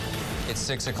It's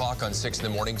 6 o'clock on 6 in the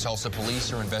morning. Tulsa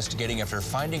police are investigating after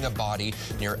finding a body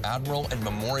near Admiral and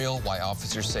Memorial. Why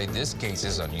officers say this case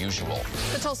is unusual.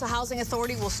 The Tulsa Housing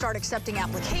Authority will start accepting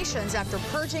applications after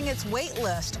purging its wait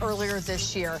list earlier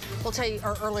this year.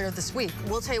 Earlier this week.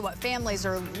 We'll tell you what families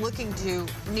are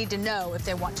need to know if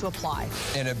they want to apply.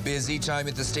 In a busy time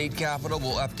at the state capitol,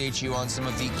 we'll update you on some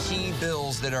of the key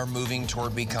bills that are moving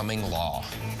toward becoming law.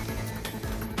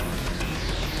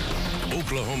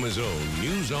 Oklahoma's own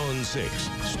News on 6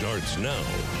 starts now.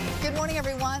 Good morning,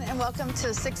 everyone, and welcome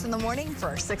to 6 in the morning for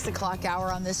our 6 o'clock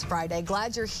hour on this Friday.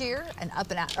 Glad you're here and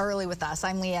up and out early with us.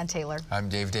 I'm Leanne Taylor. I'm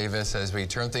Dave Davis. As we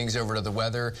turn things over to the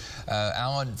weather,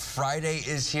 Alan, Friday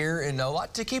is here and a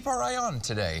lot to keep our eye on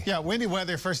today. Yeah, windy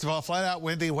weather, first of all, flat out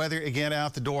windy weather again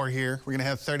out the door here. We're going to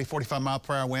have 30, 45 mile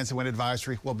per hour winds and wind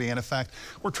advisory will be in effect.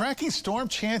 We're tracking storm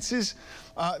chances.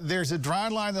 There's a dry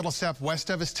line that'll step west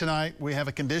of us tonight. We have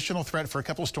a conditional threat for a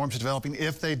couple of storms developing.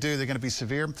 If they do, they're going to be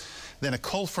severe. Then a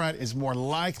cold front is more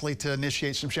likely to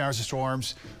initiate some showers and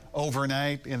storms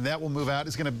overnight, and that will move out.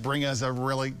 It's going to bring us a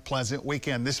really pleasant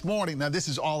weekend. This morning, now this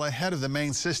is all ahead of the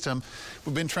main system.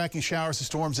 We've been tracking showers and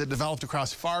storms that developed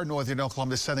across far northern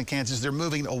Oklahoma to southern Kansas. They're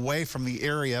moving away from the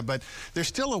area, but there's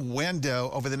still a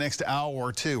window over the next hour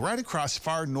or two right across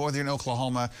far northern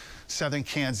Oklahoma, southern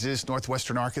Kansas,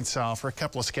 northwestern Arkansas for a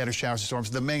couple of scattered showers and storms.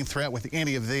 The main threat with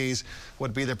any of these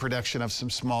would be the production of some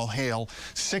small hail.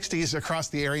 60s across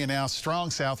the area now, strong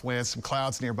south winds, some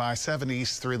clouds nearby,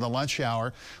 70s through the lunch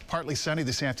hour. Partly sunny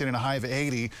this afternoon, a high of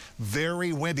 80.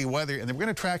 Very windy weather, and then we're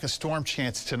going to track a storm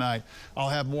chance tonight. I'll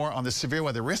have more on the severe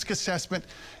weather risk assessment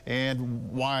and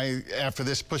why, after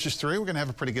this pushes through, we're going to have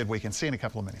a pretty good weekend. See you in a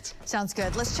couple of minutes. Sounds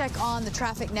good. Let's check on the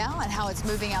traffic now and how it's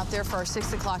moving out there for our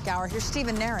 6 o'clock hour. Here's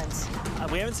Stephen Narens.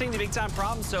 We haven't seen the big time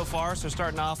problems so far, so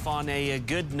starting off on a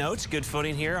good note, good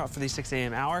footing here for the 6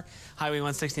 a.m. hour. Highway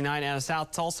 169 out of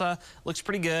South Tulsa looks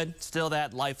pretty good. Still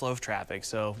that light flow of traffic,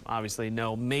 so obviously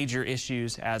no major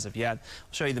issues as of yet.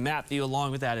 I'll show you the map view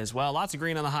along with that as well. Lots of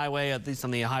green on the highway, at least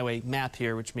on the highway map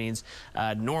here, which means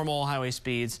normal highway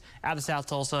speeds out of South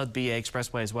Tulsa, BA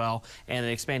Expressway as well, and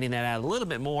then expanding that out a little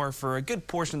bit more for a good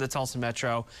portion of the Tulsa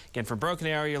Metro. Again, from Broken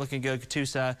Arrow, you're looking good.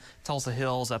 Catoosa, Tulsa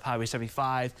Hills, up Highway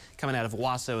 75, coming out of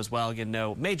Owasso as well. Again,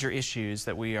 no major issues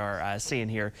that we are seeing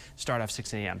here. Start off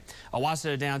 6 a.m. Owasso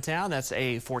to downtown, that's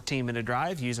a 14-minute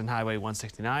drive using Highway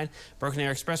 169. Broken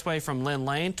Arrow Expressway from Lynn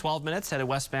Lane, 12 minutes headed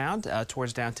westbound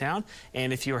towards downtown.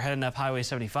 And if you're heading up Highway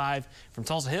 75 from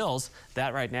Tulsa Hills,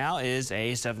 that right now is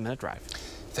a 7-minute drive.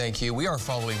 Thank you. We are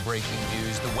following breaking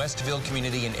news. The Westville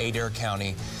community in Adair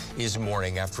County is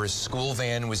mourning after a school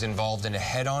van was involved in a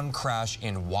head-on crash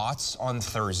in Watts on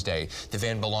Thursday. The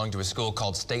van belonged to a school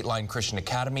called State Line Christian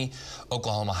Academy.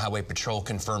 Oklahoma Highway Patrol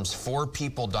confirms 4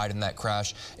 people died in that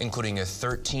crash, including a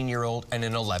 13-year-old and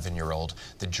an 11-year-old.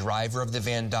 The driver of the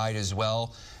van died as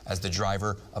well as the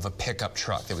driver of a pickup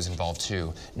truck that was involved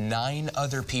too. 9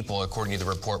 other people, according to the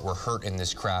report, were hurt in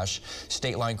this crash.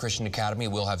 State Line Christian Academy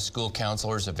will have school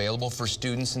counselors available for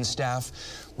students and staff.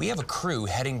 We have a crew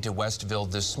heading to Westville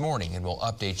this morning, and we'll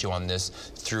update you on this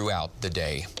throughout the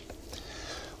day.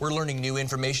 We're learning new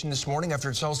information this morning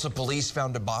after Tulsa police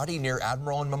found a body near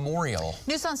Admiral and Memorial.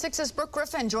 News on 6's Brooke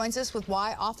Griffin joins us with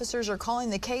why officers are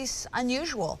calling the case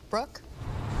unusual. Brooke?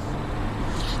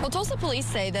 Well, Tulsa police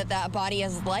say that body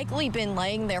has likely been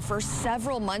laying there for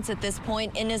several months at this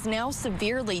point and is now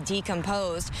severely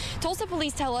decomposed. Tulsa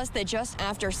police tell us that just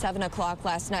after 7 o'clock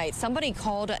last night, somebody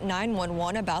called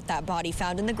 911 about that body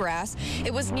found in the grass.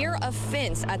 It was near a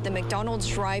fence at the McDonald's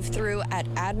drive-thru at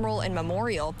Admiral and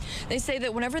Memorial. They say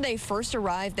that whenever they first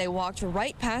arrived, they walked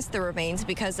right past the remains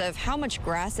because of how much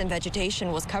grass and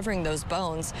vegetation was covering those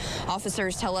bones.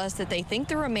 Officers tell us that they think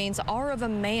the remains are of a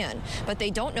man, but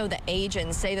they don't know the age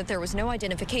and say that there was no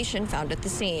identification found at the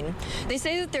scene. They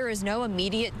say that there is no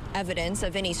immediate evidence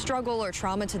of any struggle or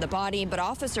trauma to the body, but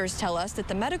officers tell us that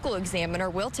the medical examiner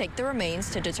will take the remains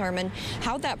to determine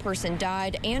how that person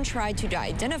died and try to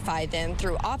identify them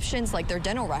through options like their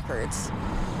dental records.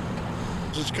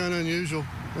 It's kind of unusual,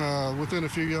 within a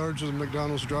few yards of the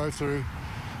McDonald's drive-thru,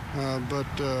 but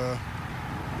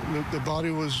the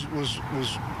body was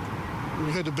you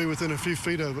had to be within a few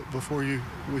feet of it before you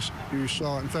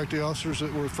saw it. In fact, the officers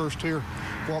that were first here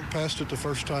walked past it the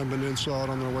first time and then saw it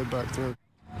on their way back through.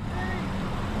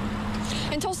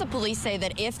 And Tulsa Tulsa police say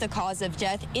that if the cause of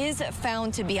death is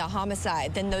found to be a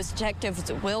homicide, then those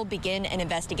detectives will begin an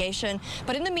investigation.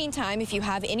 But in the meantime, if you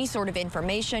have any sort of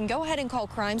information, go ahead and call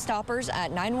Crime Stoppers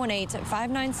at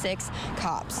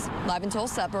 918-596-COPS. Live in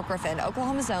Tulsa, Brooke Griffin,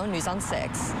 Oklahoma's Own News on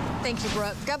 6. Thank you,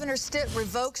 Brooke. Governor Stitt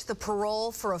revoked the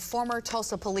parole for a former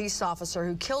Tulsa police officer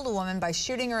who killed a woman by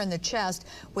shooting her in the chest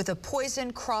with a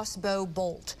poisoned crossbow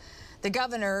bolt. The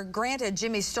governor granted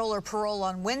Jimmy Stoller parole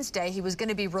on Wednesday. He was going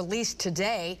to be released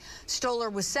today. Stoller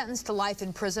was sentenced to life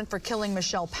in prison for killing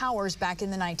Michelle Powers back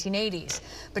in the 1980s.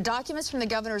 But documents from the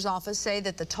governor's office say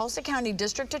that the Tulsa County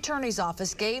District Attorney's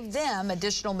Office gave them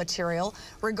additional material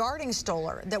regarding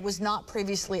Stoller that was not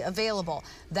previously available.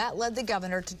 That led the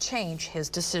governor to change his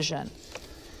decision.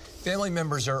 Family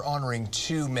members are honoring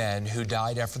two men who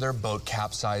died after their boat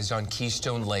capsized on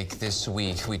Keystone Lake this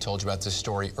week. We told you about this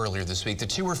story earlier this week. The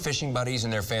two were fishing buddies,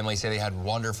 and their families say they had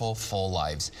wonderful, full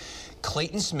lives.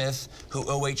 Clayton Smith, who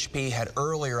OHP had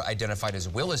earlier identified as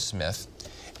Willis Smith,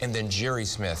 and then Jerry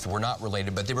Smith were not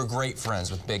related, but they were great friends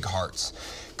with big hearts.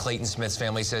 Clayton Smith's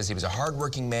family says he was a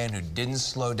hardworking man who didn't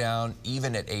slow down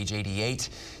even at age 88.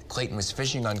 Clayton was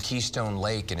fishing on Keystone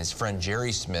Lake and his friend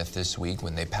Jerry Smith this week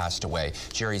when they passed away.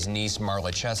 Jerry's niece,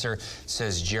 Marla Chesser,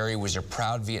 says Jerry was a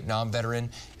proud Vietnam veteran,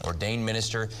 ordained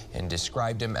minister, and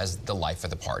described him as the life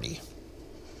of the party.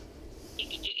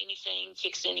 He could do anything,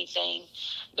 fix anything,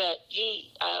 but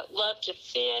he loved to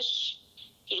fish.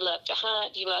 He loved to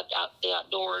hunt. He loved the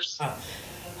outdoors.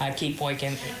 I keep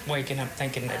waking up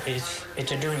thinking that it's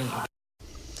a dream.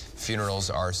 Funerals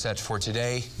are set for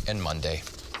today and Monday.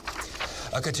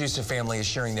 A Catoosa family is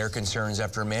sharing their concerns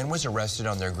after a man was arrested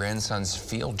on their grandson's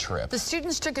field trip. The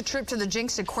students took a trip to the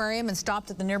Jinx Aquarium and stopped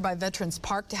at the nearby Veterans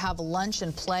Park to have lunch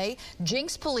and play.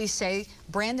 Jinx police say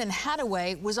Brandon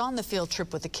Hadaway was on the field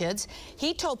trip with the kids.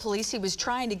 He told police he was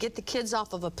trying to get the kids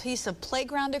off of a piece of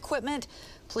playground equipment.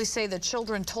 Police say the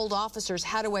children told officers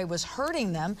Hadaway was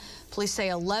hurting them. Police say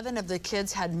 11 of the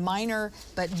kids had minor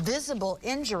but visible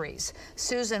injuries.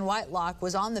 Susan Whitelock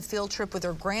was on the field trip with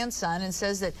her grandson and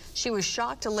says that she was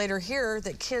shocked to later hear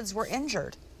that kids were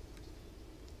injured.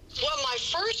 Well, my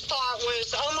first thought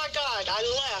was, oh my God, I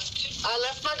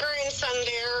left my grandson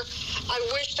there. I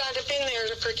wished I'd have been there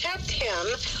to protect him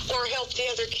or help the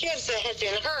other kids that had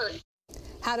been hurt.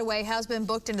 Hadaway has been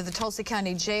booked into the Tulsa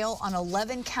County Jail on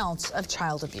 11 counts of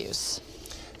child abuse.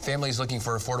 Families looking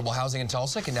for affordable housing in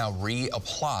Tulsa can now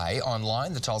reapply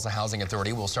online. The Tulsa Housing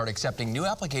Authority will start accepting new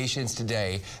applications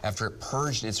today after it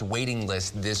purged its waiting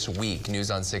list this week. News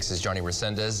on 6's Johnny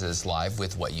Resendez is live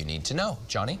with what you need to know.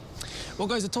 Johnny? Well,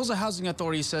 guys, the Tulsa Housing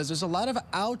Authority says there's a lot of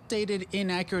outdated,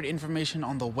 inaccurate information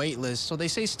on the wait list. So they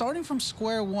say starting from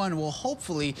square one will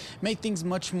hopefully make things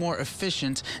much more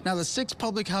efficient. Now, the 6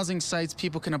 public housing sites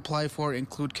people can apply for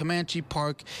include Comanche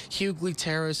Park, Hughley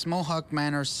Terrace, Mohawk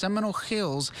Manor, Seminole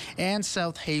Hills, and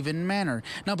South Haven Manor.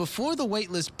 Now, before the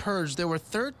wait list purged, there were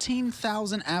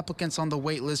 13,000 applicants on the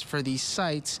wait list for these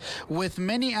sites, with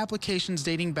many applications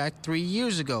dating back 3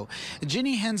 years ago.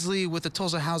 Ginny Hensley with the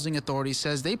Tulsa Housing Authority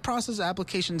says they process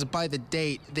applications by the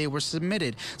date they were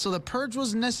submitted, so the purge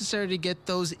was necessary to get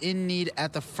those in need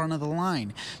at the front of the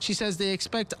line. She says they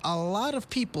expect a lot of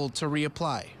people to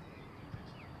reapply.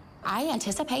 I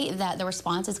anticipate that the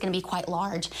response is going to be quite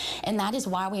large, and that is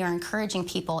why we are encouraging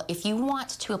people, if you want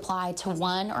to apply to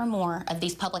one or more of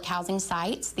these public housing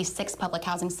sites, these 6 public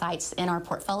housing sites in our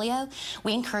portfolio,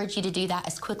 we encourage you to do that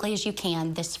as quickly as you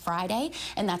can this Friday,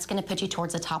 and that's going to put you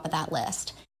towards the top of that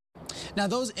list. Now,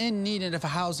 those in need of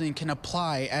housing can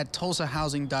apply at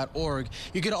tulsahousing.org.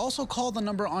 You could also call the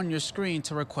number on your screen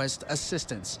to request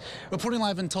assistance. Reporting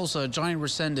live in Tulsa, Johnny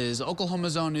Resendez,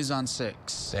 Oklahoma's Own News on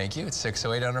 6. Thank you. It's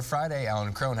 6:08 on a Friday.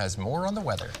 Alan Crone has more on the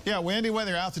weather. Yeah, windy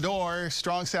weather out the door.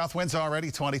 Strong south winds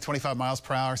already, 20, 25 miles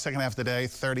per hour. Second half of the day,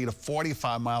 30 to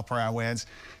 45 mile per hour winds.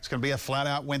 It's going to be a flat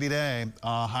out windy day.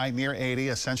 High near 80,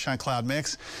 a sunshine cloud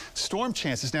mix. Storm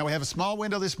chances. Now, we have a small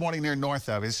window this morning near north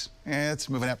of us. It's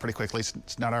moving up pretty quickly.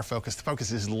 It's not our focus. The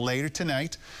focus is later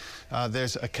tonight.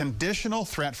 There's a conditional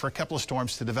threat for a couple of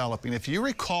storms to develop. And if you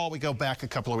recall, we go back a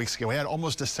couple of weeks ago. We had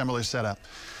almost a similar setup.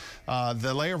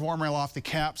 The layer of warm air off the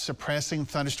cap suppressing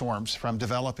thunderstorms from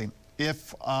developing.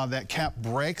 If that cap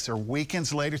breaks or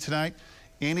weakens later tonight,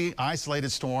 any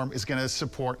isolated storm is going to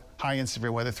support high and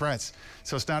severe weather threats.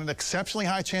 So it's not an exceptionally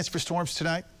high chance for storms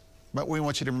tonight, but we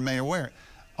want you to remain aware.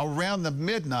 Around the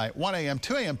midnight, 1 a.m.,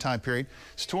 2 a.m. time period,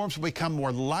 storms will become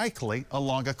more likely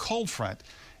along a cold front.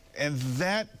 And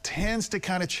that tends to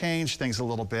kind of change things a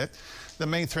little bit. The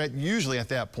main threat usually at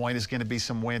that point is going to be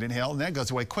some wind and hail, and that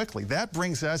goes away quickly. That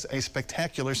brings us a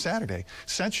spectacular Saturday.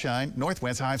 Sunshine, north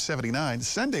winds, high of 79.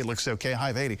 Sunday looks okay,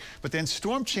 high of 80. But then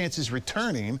storm chances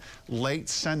returning late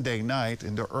Sunday night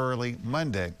into early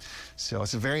Monday. So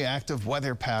it's a very active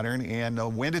weather pattern, and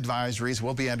wind advisories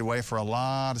will be underway for a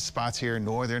lot of spots here in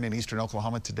northern and eastern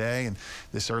Oklahoma today and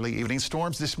this early evening.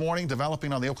 Storms this morning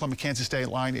developing on the Oklahoma-Kansas state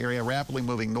line area, rapidly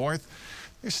moving north.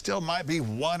 There still might be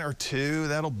one or two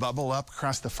that'll bubble up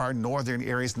across the far northern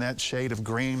areas in that shade of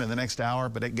green in the next hour,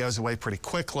 but it goes away pretty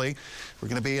quickly. We're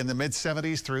going to be in the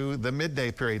mid-70s through the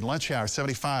midday period. Lunch hour,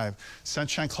 75.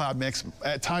 Sunshine cloud mix.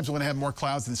 At times we're going to have more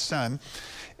clouds than sun,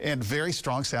 and very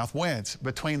strong south winds.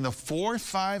 Between the 4,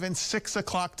 5, and 6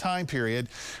 o'clock time period,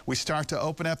 we start to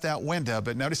open up that window,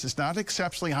 but notice it's not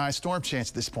exceptionally high storm chance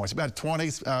at this point. It's about a 20,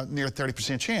 near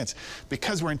 30% chance,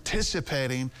 because we're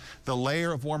anticipating the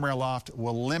layer of warm air aloft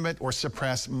will limit or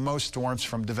suppress most storms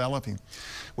from developing.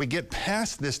 We get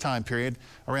past this time period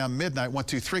around midnight, 1,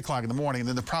 2, 3 o'clock in the morning, and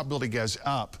then the probability goes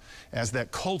up as that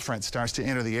cold front starts to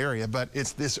enter the area. But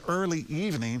it's this early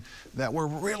evening that we're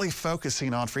really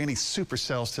focusing on for any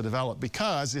supercells to develop,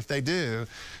 because if they do,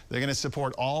 they're going to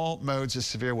support all modes of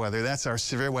severe weather. That's our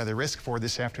severe weather risk for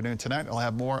this afternoon. Tonight, I'll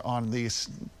have more on this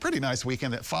pretty nice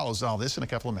weekend that follows all this in a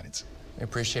couple of minutes. I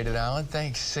appreciate it, Alan.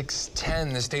 Thanks.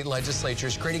 6:10, the state legislature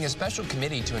is creating a special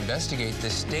committee to investigate the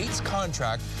state's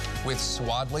contract with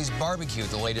Swadley's Barbecue,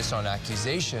 the latest on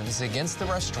accusations against the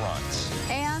restaurant.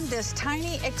 And this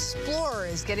tiny explorer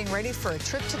is getting ready for a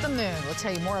trip to the moon. We'll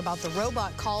tell you more about the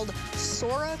robot called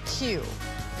Sora Q.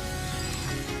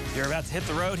 You're about to hit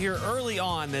the road here early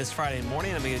on this Friday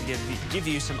morning. I'm going to give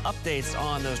you some updates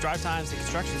on those drive times and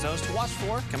construction zones to watch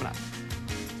for coming up.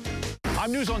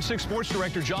 I'm News on 6 Sports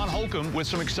Director John Holcomb with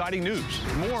some exciting news.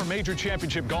 More major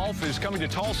championship golf is coming to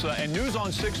Tulsa, and News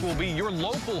on 6 will be your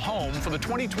local home for the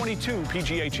 2022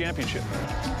 PGA Championship.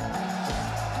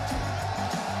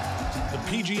 The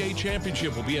PGA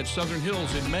Championship will be at Southern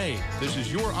Hills in May. This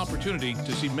is your opportunity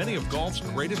to see many of golf's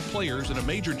greatest players in a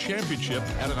major championship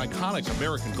at an iconic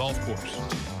American golf course.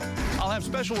 I'll have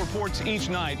special reports each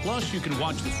night. Plus, you can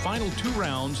watch the final 2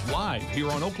 rounds live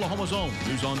here on Oklahoma's own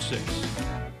News on 6.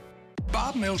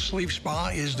 Bob Mills Sleep Spa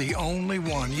is the only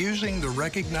one using the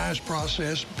recognized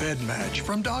process BedMatch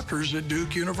from doctors at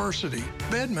Duke University.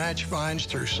 BedMatch finds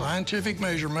through scientific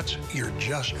measurements your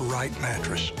just right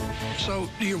mattress. So,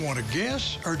 do you want to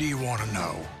guess or do you want to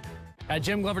know? At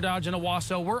Jim Glover Dodge in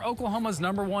Owasso, we're Oklahoma's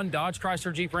 #1 Dodge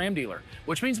Chrysler Jeep Ram dealer,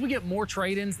 which means we get more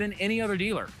trade-ins than any other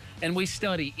dealer. And we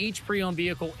study each pre-owned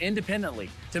vehicle independently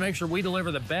to make sure we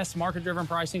deliver the best market-driven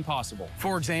pricing possible.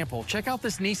 For example, check out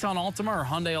this Nissan Altima or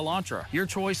Hyundai Elantra, your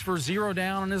choice for 0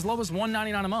 down and as low as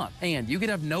 $199 a month. And you could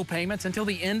have no payments until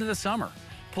the end of the summer.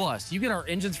 Plus, you get our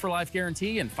Engines for Life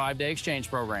guarantee and 5-day exchange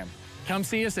program. Come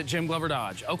see us at Jim Glover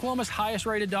Dodge, Oklahoma's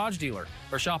highest-rated Dodge dealer,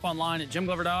 or shop online at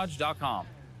jimgloverdodge.com.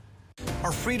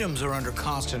 Our freedoms are under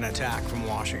constant attack from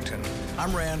Washington.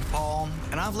 I'm Rand Paul,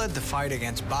 and I've led the fight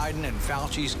against Biden and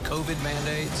Fauci's COVID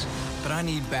mandates, but I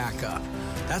need backup.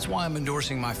 That's why I'm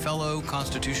endorsing my fellow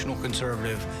constitutional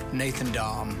conservative, Nathan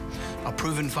Dahm. A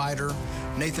proven fighter,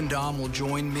 Nathan Dahm will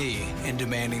join me in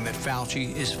demanding that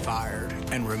Fauci is fired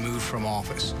and removed from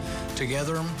office.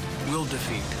 Together, we'll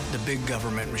defeat the big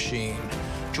government machine.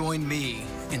 Join me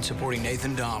in supporting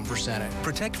Nathan Dahm for Senate.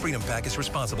 Protect Freedom PAC is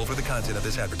responsible for the content of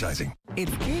this advertising.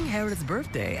 It's King Herod's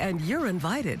birthday, and you're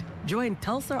invited. Join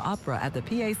Tulsa Opera at the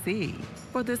PAC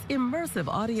for this immersive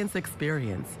audience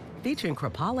experience featuring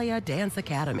Kripalia Dance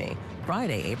Academy,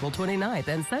 Friday, April 29th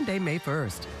and Sunday, May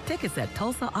 1st. Tickets at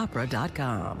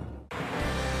tulsaopera.com.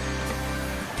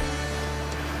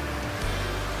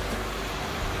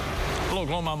 Hello,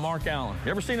 Oklahoma, I'm Mark Allen.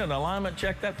 You ever seen an alignment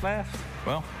check that fast?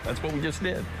 Well, that's what we just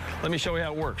did. Let me show you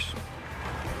how it works.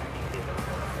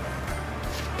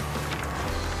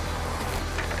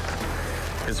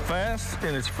 It's fast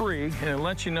and it's free, and it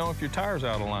lets you know if your tire's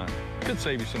out of line. Could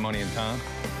save you some money and time.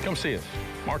 Come see us.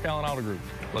 Mark Allen Auto Group.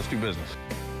 Let's do business.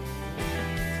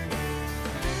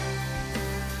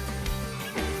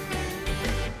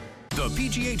 The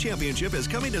PGA Championship is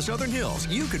coming to Southern Hills.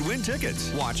 You could win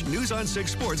tickets. Watch News on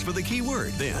 6 Sports for the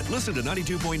keyword. Then listen to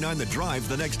 92.9 The Drive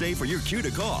the next day for your cue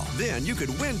to call. Then you could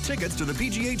win tickets to the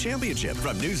PGA Championship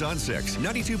from News on 6,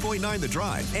 92.9 The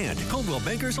Drive, and Coldwell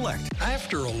Banker Select.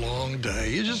 After a long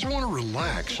day, you just want to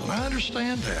relax, and I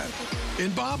understand that. In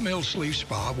Bob Mills Sleep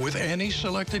Spa with any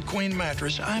selected queen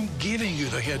mattress, I'm giving you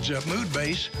the Heads Up Mood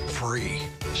Base free.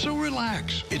 So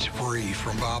relax. It's free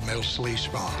from Bob Mills Sleep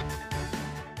Spa.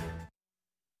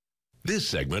 This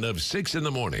segment of 6 in the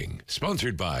Morning,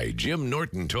 sponsored by Jim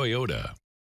Norton Toyota.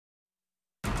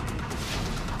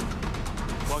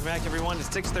 Welcome back, everyone, to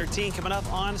 6:13. Coming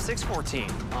up on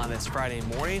 6:14 on this Friday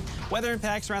morning. Weather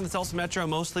impacts around the Tulsa Metro,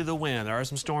 mostly the wind. There are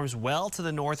some storms well to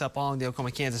the north up along the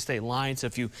Oklahoma-Kansas state line, so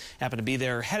if you happen to be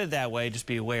there or headed that way, just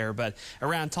be aware. But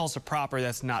around Tulsa proper,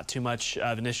 that's not too much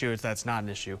of an issue. That's not an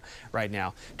issue right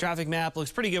now. Traffic map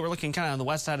looks pretty good. We're looking kind of on the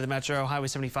west side of the Metro. Highway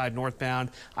 75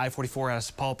 northbound, I-44 out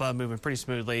of Sapulpa, moving pretty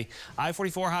smoothly.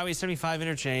 I-44, Highway 75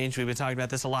 interchange. We've been talking about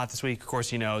this a lot this week. Of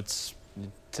course, you know, it's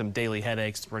some daily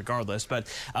headaches regardless, but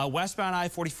westbound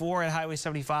I-44 at Highway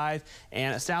 75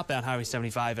 and southbound Highway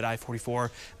 75 at I-44,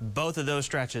 both of those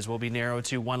stretches will be narrowed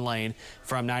to one lane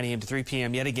from 9 a.m. to 3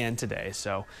 p.m. yet again today,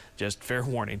 so just fair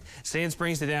warning. Sand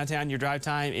Springs to downtown, your drive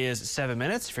time is 7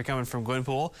 minutes. If you're coming from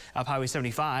Gwenpool up Highway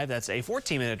 75, that's a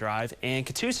 14-minute drive, and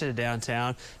Catoosa to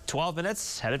downtown, 12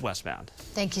 minutes headed westbound.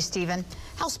 Thank you, Stephen.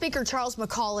 House Speaker Charles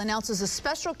McCall announces a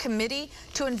special committee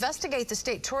to investigate the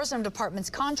state tourism department's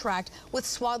contract with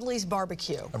Swadley's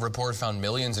Barbecue. A report found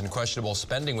millions in questionable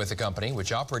spending with the company,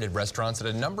 which operated restaurants at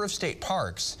a number of state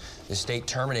parks. The state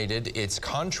terminated its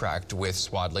contract with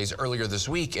Swadley's earlier this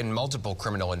week, and multiple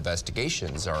criminal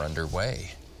investigations are underway.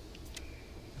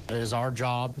 It is our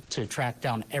job to track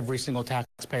down every single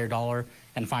taxpayer dollar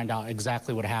and find out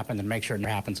exactly what happened and make sure it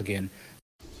never happens again.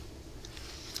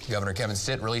 Governor Kevin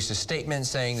Stitt released a statement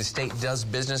saying the state does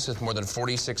business with more than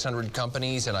 4,600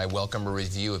 companies, and I welcome a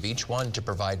review of each one to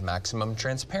provide maximum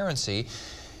transparency.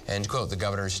 End quote. The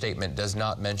governor's statement does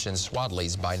not mention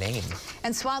Swadley's by name.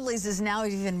 And Swadley's is now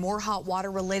even more hot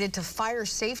water related to fire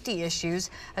safety issues.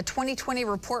 A 2020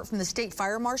 report from the state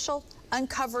fire marshal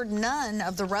uncovered none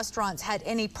of the restaurants had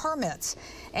any permits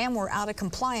and was out of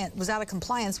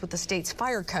compliance with the state's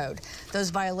fire code. Those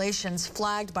violations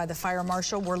flagged by the fire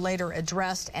marshal were later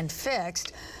addressed and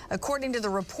fixed. According to the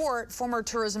report, former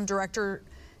tourism director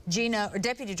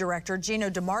Deputy Director Gino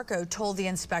DeMarco told the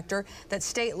inspector that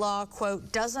state law,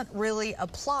 quote, doesn't really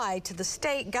apply to the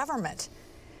state government,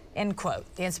 end quote.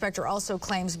 The inspector also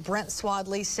claims Brent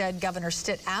Swadley said Governor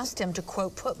Stitt asked him to,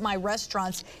 quote, put my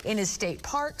restaurants in his state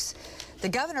parks. The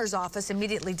governor's office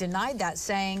immediately denied that,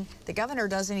 saying the governor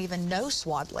doesn't even know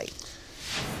Swadley.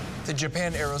 The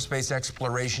Japan Aerospace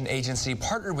Exploration Agency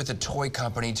partnered with a toy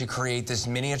company to create this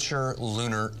miniature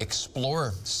lunar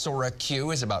explorer. Sora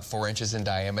Q is about 4 inches in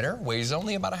diameter, weighs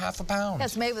only about ½ pound.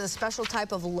 It's made with a special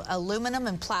type of aluminum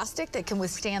and plastic that can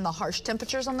withstand the harsh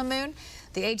temperatures on the moon.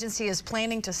 The agency is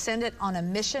planning to send it on a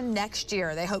mission next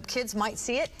year. They hope kids might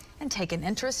see it and take an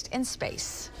interest in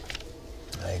space.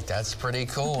 I think that's pretty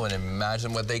cool, and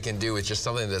imagine what they can do with just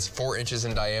something that's 4 inches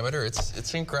in diameter.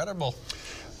 It's incredible.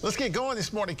 Let's get going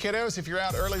this morning, kiddos. If you're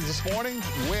out early this morning,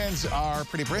 winds are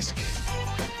pretty brisk.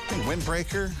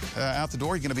 Windbreaker out the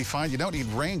door, you're going to be fine. You don't need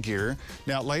rain gear.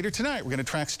 Now, later tonight, we're going to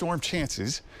track storm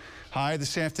chances. High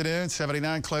this afternoon,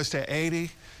 79, close to 80.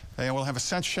 And we'll have a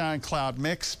sunshine cloud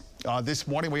mix. This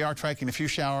morning, we are tracking a few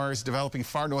showers developing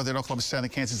far northern Oklahoma, southern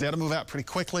Kansas. That'll move out pretty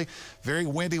quickly. Very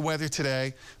windy weather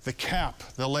today. The cap,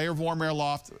 the layer of warm air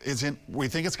loft, we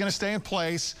think it's going to stay in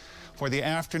place for the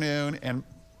afternoon and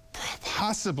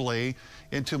possibly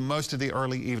into most of the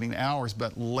early evening hours.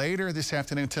 But later this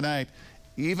afternoon, tonight,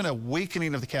 even a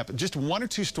weakening of the cap, just 1 or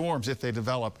 2 storms if they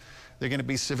develop. They're going to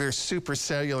be severe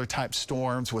supercellular type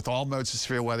storms with all modes of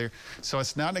severe weather. So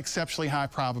it's not an exceptionally high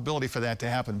probability for that to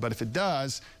happen. But if it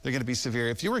does, they're going to be severe.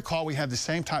 If you recall, we had the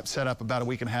same type set up about a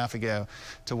week and a half ago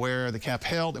to where the cap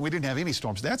held and we didn't have any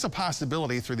storms. That's a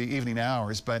possibility through the evening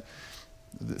hours, but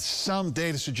some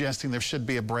data suggesting there should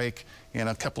be a break in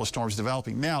a couple of storms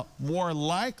developing. Now, more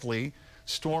likely,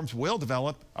 storms will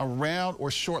develop around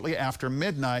or shortly after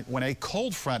midnight when a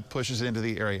cold front pushes into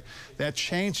the area. That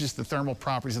changes the thermal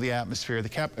properties of the atmosphere. The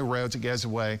cap erodes, it goes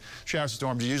away. Showers and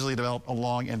storms usually develop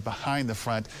along and behind the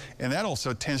front, and that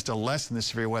also tends to lessen the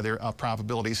severe weather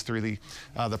probabilities through the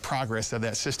progress of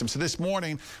that system. So this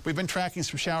morning, we've been tracking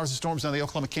some showers and storms on the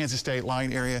Oklahoma-Kansas state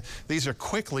line area. These are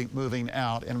quickly moving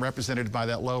out and represented by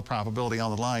that low probability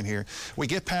on the line here. We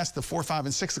get past the 4, 5,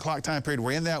 and 6 o'clock time period.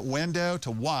 We're in that window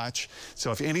to watch.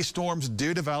 So if any storms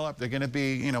do develop, they're going to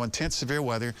be, intense severe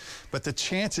weather, but the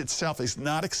chance itself is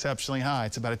not exceptionally high.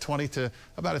 It's about a 20 to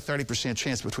about a 30%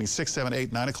 chance between 6, 7,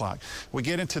 8, 9 o'clock. We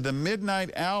get into the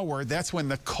midnight hour, that's when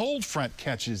the cold front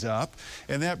catches up,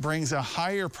 and that brings a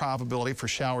higher probability for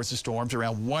showers and storms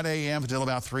around 1 a.m. until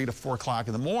about 3 to 4 o'clock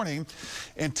in the morning.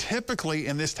 And typically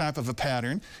in this type of a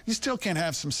pattern, you still can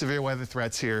have some severe weather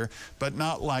threats here, but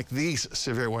not like these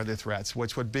severe weather threats,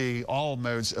 which would be all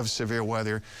modes of severe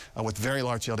weather with very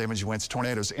large hail damage winds,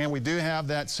 tornadoes. And we do have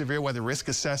that severe weather risk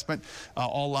assessment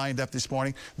all lined up this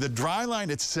morning. The dry line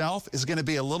itself is going to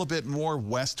be a little bit more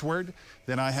westward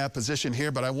than I have positioned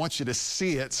here, but I want you to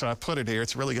see it, so I put it here.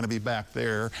 It's really going to be back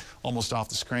there, almost off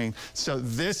the screen. So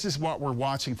this is what we're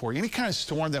watching for. Any kind of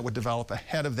storm that would develop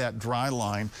ahead of that dry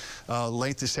line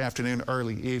late this afternoon,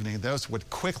 early evening, those would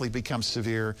quickly become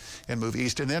severe and move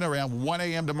east. And then around 1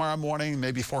 a.m. tomorrow morning,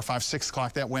 maybe 4, 5, 6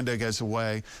 o'clock, that window goes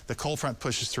away. The cold front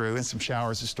pushes through and some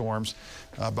showers and storms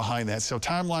behind that. So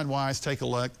timeline-wise, take a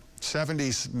look.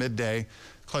 70s midday,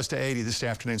 close to 80 this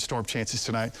afternoon. Storm chances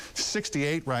tonight.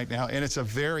 68 right now, and it's a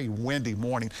very windy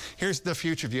morning. Here's the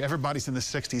future view. Everybody's in the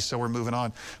 60s, so we're moving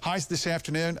on. Highs this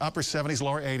afternoon, upper 70s,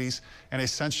 lower 80s, and a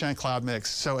sunshine cloud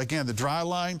mix. So again, the dry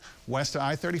line west of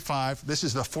I-35. This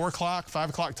is the 4 o'clock,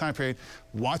 5 o'clock time period.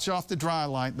 Watch off the dry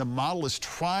line. The model is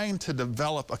trying to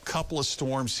develop a couple of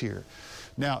storms here.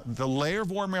 Now, the layer of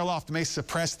warm air aloft may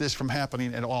suppress this from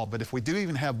happening at all, but if we do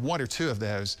even have 1 or 2 of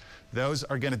those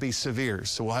are going to be severe.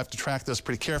 So we'll have to track those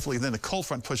pretty carefully. Then the cold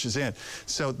front pushes in.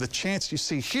 So the chance you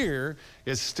see here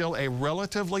is still a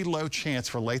relatively low chance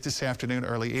for late this afternoon,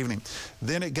 early evening.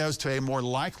 Then it goes to a more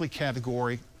likely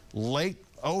category late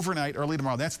overnight, early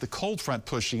tomorrow. That's the cold front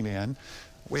pushing in.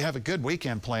 We have a good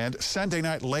weekend planned. Sunday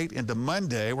night late into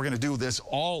Monday, we're going to do this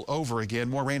all over again.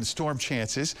 More rain and storm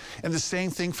chances. And the same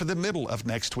thing for the middle of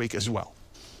next week as well.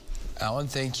 Alan,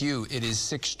 thank you. It is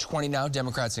 6:20 now.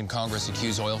 Democrats in Congress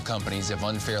accuse oil companies of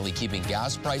unfairly keeping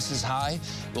gas prices high.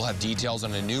 We'll have details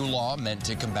on a new law meant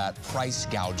to combat price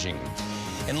gouging.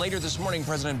 And later this morning,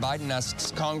 President Biden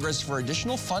asks Congress for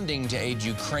additional funding to aid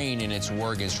Ukraine in its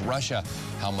war against Russia.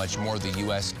 How much more the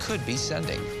U.S. could be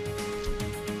sending.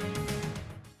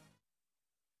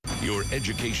 Your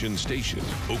education station,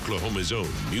 Oklahoma's own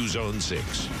News on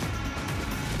 6.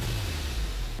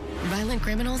 Violent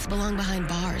criminals belong behind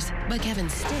bars, but Kevin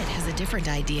Stitt has a different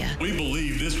idea. We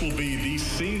believe this will be the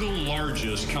single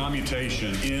largest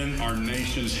commutation in our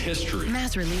nation's history.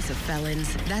 Mass release of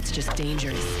felons, that's just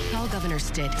dangerous. Call Governor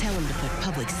Stitt, tell him to put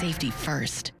public safety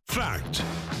first. Fact.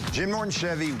 Jim Norton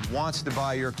Chevy wants to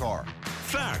buy your car.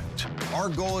 Fact. Our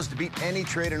goal is to beat any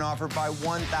trade-in offer by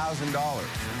 $1,000.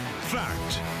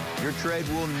 Fact. Your trade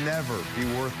will never be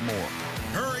worth more.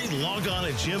 Hurry, log on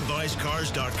at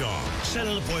JimBuysCars.com. Set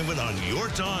an appointment on your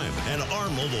time, and our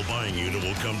mobile buying unit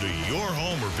will come to your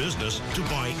home or business to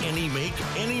buy any make,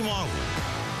 any model.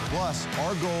 Plus,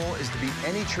 our goal is to beat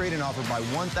any trade-in offer by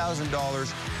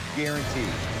 $1,000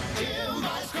 guaranteed.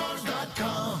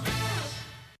 JimBuysCars.com.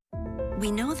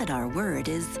 We know that our word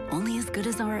is only as good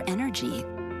as our energy.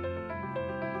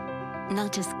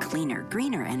 Not just cleaner,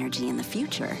 greener energy in the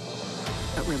future,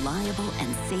 but reliable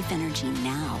and safe energy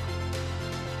now.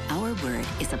 Our word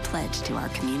is a pledge to our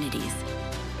communities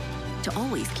to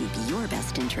always keep your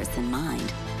best interests in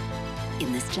mind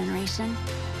in this generation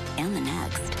and the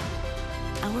next.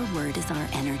 Our word is our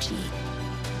energy,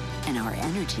 and our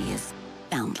energy is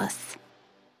boundless.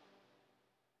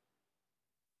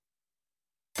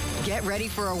 Get ready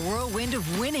for a whirlwind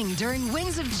of winning during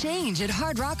Winds of Change at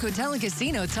Hard Rock Hotel and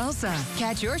Casino Tulsa.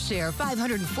 Catch your share of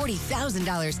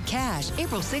 $540,000 cash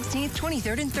April 16th,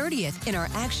 23rd, and 30th in our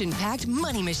action-packed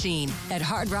Money Machine at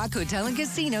Hard Rock Hotel and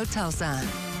Casino Tulsa.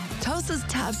 Tulsa's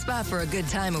top spot for a good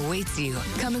time awaits you.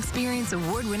 Come experience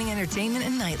award-winning entertainment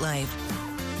and nightlife.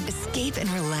 Escape and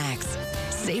relax.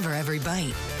 Savor every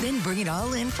bite. Then bring it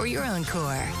all in for your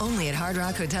encore. Only at Hard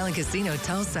Rock Hotel and Casino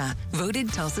Tulsa.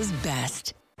 Voted Tulsa's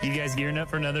best. You guys gearing up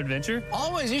for another adventure?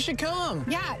 Always, you should come.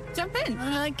 Yeah, jump in.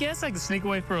 I guess I can sneak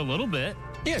away for a little bit.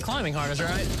 You got climbing harness,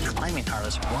 right? Climbing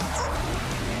harness, what?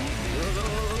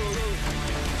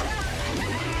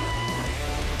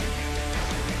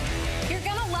 You're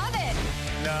gonna love it.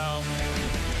 No.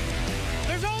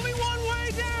 There's only one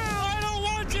way down. I don't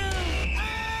want to.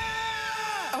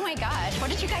 Oh my gosh,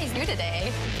 what did you guys do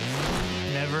today?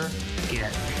 Never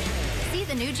forget. See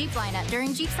the new Jeep lineup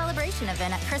during Jeep Celebration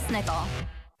event at Chris Nickel.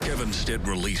 Kevin Stitt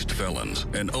released felons,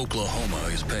 and Oklahoma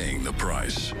is paying the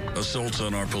price. Assaults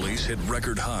on our police hit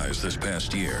record highs this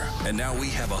past year, and now we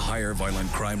have a higher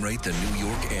violent crime rate than New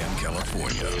York and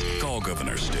California. Call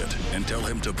Governor Stitt and tell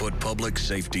him to put public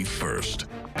safety first.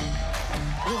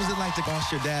 What was it like to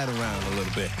boss your dad around a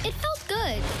little bit? It felt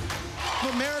good.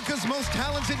 America's most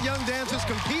talented young dancers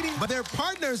competing, but their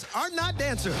partners are not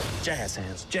dancers. Jazz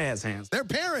hands, jazz hands. They're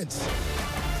parents.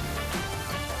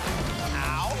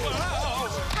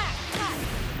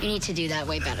 You need to do that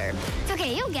way better. It's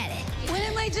okay, you'll get it. What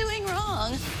am I doing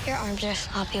wrong? Your arms are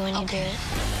sloppy when you do it.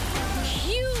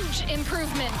 Huge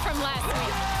improvement from last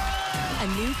week. A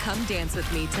new Come Dance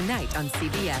With Me tonight on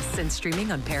CBS and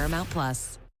streaming on Paramount+.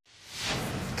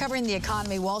 Covering the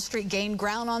economy, Wall Street gained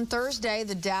ground on Thursday.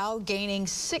 The Dow gaining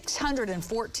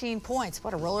 614 points.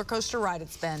 What a roller coaster ride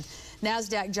it's been.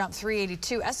 NASDAQ jumped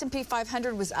 382. S&P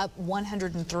 500 was up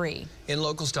 103. In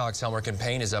local stocks, Helmerich &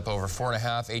 Payne is up over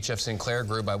 4.5. HF Sinclair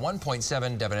grew by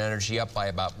 1.7. Devon Energy up by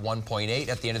about 1.8.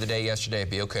 At the end of the day yesterday,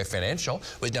 BOK Financial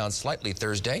was down slightly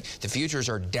Thursday. The futures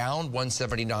are down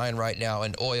 179 right now,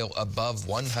 and oil above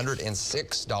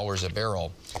 $106 a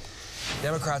barrel.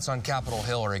 Democrats on Capitol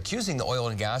Hill are accusing the oil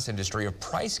and gas industry of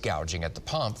price gouging at the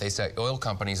pump. They say oil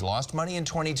companies lost money in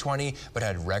 2020 but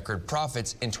had record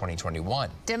profits in 2021.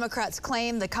 Democrats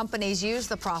claim the companies used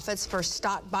the profits for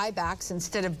stock buybacks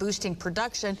instead of boosting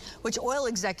production, which oil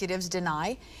executives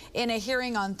deny. In a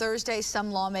hearing on Thursday,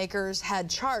 some lawmakers had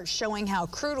charts showing how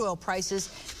crude oil prices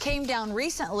came down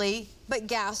recently, but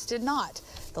gas did not.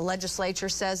 The legislature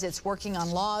says it's working on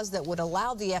laws that would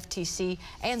allow the FTC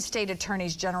and state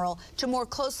attorneys general to more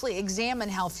closely examine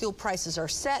how fuel prices are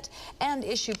set and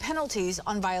issue penalties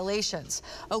on violations.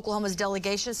 Oklahoma's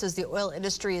delegation says the oil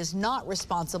industry is not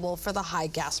responsible for the high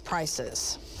gas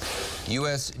prices.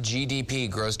 U.S. GDP,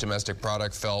 gross domestic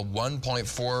product, fell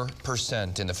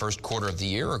 1.4% in the first quarter of the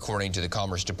year, according to the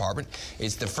Commerce Department.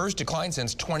 It's the first decline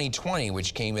since 2020,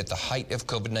 which came at the height of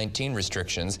COVID-19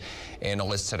 restrictions.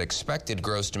 Analysts had expected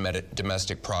gross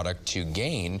domestic product to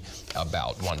gain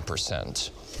about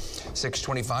 1%.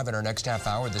 6:25 in our next half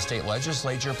hour, the state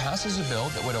legislature passes a bill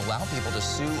that would allow people to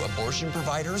sue abortion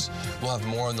providers. We'll have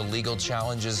more on the legal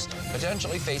challenges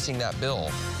potentially facing that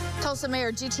bill. Tulsa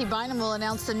Mayor G.T. Bynum will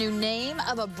announce the new name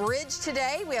of a bridge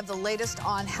today. We have the latest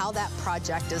on how that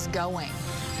project is going.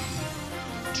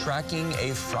 Tracking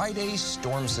a Friday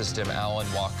storm system.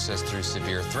 Alan walks us through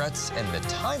severe threats and the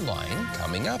timeline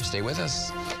coming up. Stay with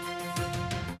us.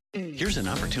 Here's an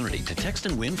opportunity to text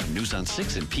and win from News on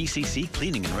 6 and PCC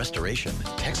Cleaning and Restoration.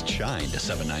 Text SHINE to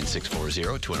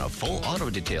 79640 to win a full auto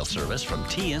detail service from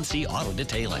TNC Auto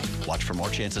Detailing. Watch for more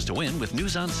chances to win with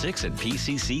News on 6 and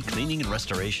PCC Cleaning and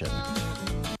Restoration.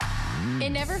 It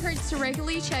never hurts to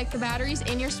regularly check the batteries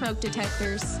in your smoke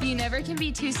detectors. You never can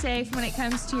be too safe when it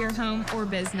comes to your home or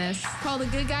business. Call the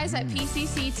good guys at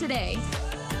PCC today.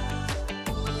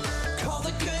 Call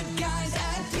the good guys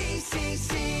at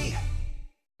PCC.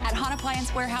 At Hahn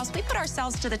Appliance Warehouse, we put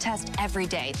ourselves to the test every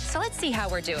day. So let's see how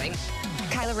we're doing.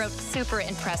 Kyla wrote, super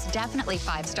impressed, definitely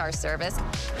 5-star service.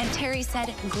 And Terry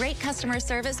said, great customer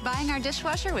service. Buying our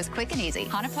dishwasher was quick and easy.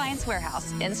 Hahn Appliance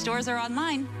Warehouse, in stores or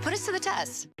online. Put us to the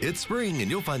test. It's spring, and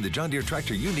you'll find the John Deere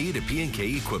tractor you need at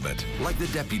P&K Equipment, like the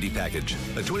Deputy Package,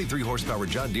 a 23-horsepower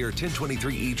John Deere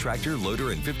 1023E tractor,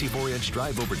 loader, and 54-inch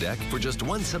drive-over deck for just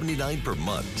 $179 per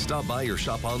month. Stop by or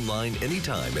shop online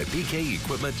anytime at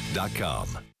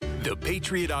pkequipment.com. The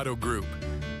Patriot Auto Group.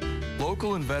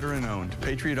 Local and veteran-owned,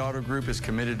 Patriot Auto Group is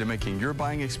committed to making your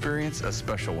buying experience a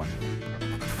special one.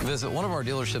 Visit one of our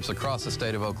dealerships across the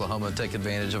state of Oklahoma and take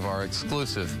advantage of our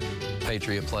exclusive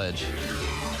Patriot Pledge.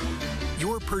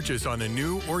 Your purchase on a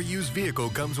new or used vehicle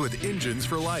comes with Engines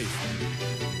for Life,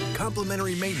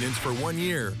 complimentary maintenance for 1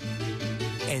 year,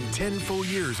 and 10 full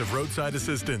years of roadside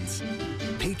assistance.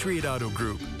 Patriot Auto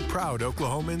Group, proud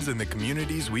Oklahomans in the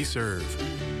communities we serve.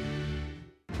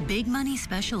 Big money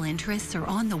special interests are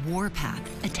on the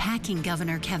warpath, attacking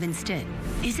Governor Kevin Stitt.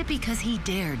 Is it because he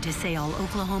dared to say all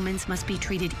Oklahomans must be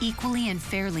treated equally and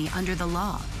fairly under the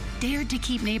law? Dared to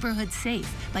keep neighborhoods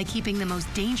safe by keeping the most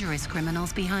dangerous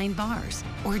criminals behind bars?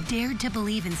 Or dared to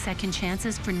believe in second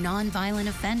chances for nonviolent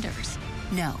offenders?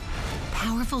 No.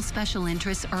 Powerful special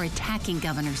interests are attacking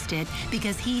Governor Stitt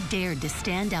because he dared to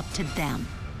stand up to them.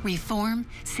 Reform,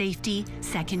 safety,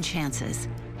 second chances.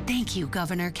 Thank you,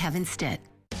 Governor Kevin Stitt.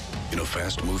 In a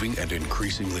fast-moving and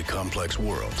increasingly complex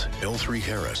world, L3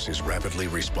 Harris is rapidly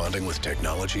responding with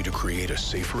technology to create a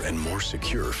safer and more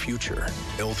secure future.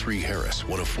 L3 Harris,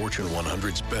 one of Fortune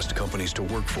 100's best companies to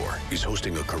work for, is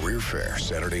hosting a career fair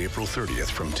Saturday, April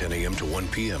 30th from 10 a.m. to 1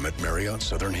 p.m. at Marriott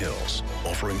Southern Hills,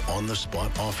 offering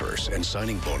on-the-spot offers and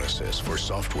signing bonuses for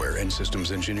software and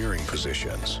systems engineering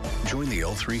positions. Join the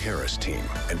L3 Harris team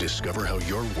and discover how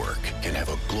your work can have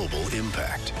a global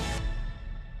impact.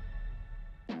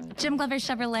 Jim Glover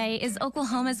Chevrolet is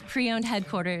Oklahoma's pre-owned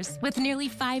headquarters with nearly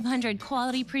 500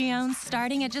 quality pre-owns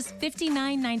starting at just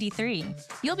 $59.93.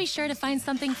 You'll be sure to find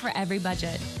something for every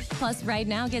budget. Plus, right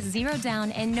now, get 0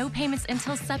 down and no payments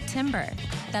until September.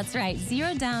 That's right,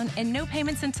 0 down and no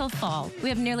payments until fall. We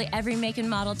have nearly every make and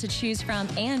model to choose from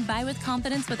and buy with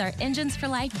confidence with our Engines for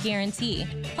Life guarantee,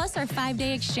 plus our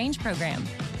 5-day exchange program.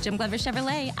 Jim Glover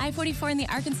Chevrolet, I-44 in the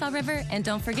Arkansas River, and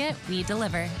don't forget, we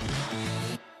deliver.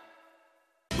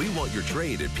 We want your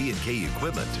trade at P&K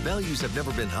Equipment. Values have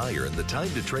never been higher, and the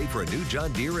time to trade for a new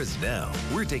John Deere is now.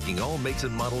 We're taking all makes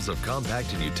and models of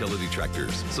compact and utility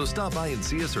tractors. So stop by and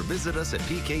see us or visit us at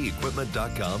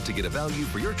pkequipment.com to get a value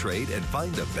for your trade and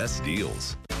find the best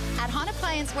deals. At Hahn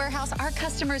Appliance Warehouse, our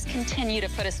customers continue to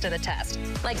put us to the test.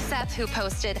 Like Seth, who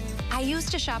posted, "I used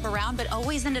to shop around, but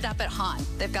always ended up at Hahn.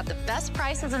 They've got the best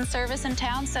prices and service in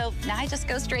town, so now I just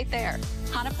go straight there."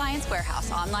 Hahn Appliance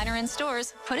Warehouse, online or in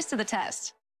stores, put us to the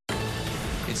test.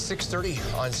 It's 6:30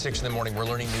 on 6 in the morning. We're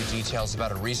learning new details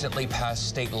about a recently passed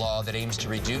state law that aims to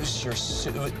reduce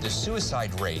the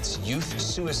suicide rates, youth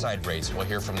suicide rates. We'll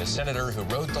hear from the senator who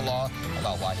wrote the law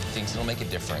about why he thinks it'll make a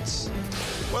difference.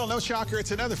 Well, no shocker.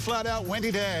 It's another flat-out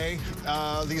windy day.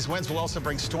 These winds will also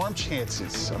bring storm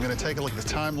chances. I'm going to take a look at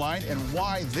the timeline and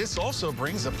why this also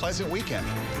brings a pleasant weekend.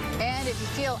 And if you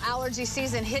feel allergy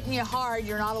season hitting you hard,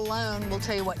 you're not alone. We'll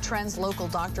tell you what trends local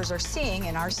doctors are seeing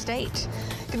in our state.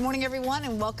 Good morning, everyone,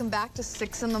 and welcome back to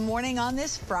 6 in the morning on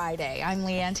this Friday. I'm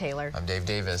Leanne Taylor. I'm Dave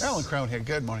Davis. Ellen Crone here.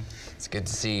 Good morning. It's good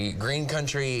to see green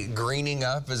country greening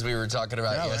up, as we were talking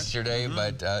about yesterday.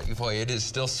 But, boy, it is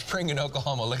still spring in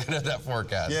Oklahoma. Looking at that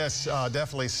forecast. Yes,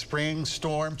 definitely spring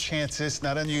storm chances.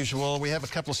 Not unusual. We have a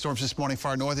couple of storms this morning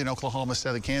far northern Oklahoma,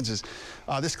 southern Kansas.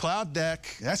 This cloud deck,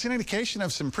 that's an indication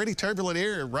of some pretty turbulent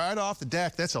air right off the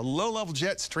deck. That's a low-level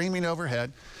jet streaming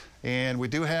overhead. And we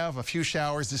do have a few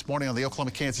showers this morning on the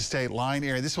Oklahoma-Kansas state line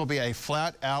area. This will be a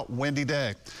flat-out windy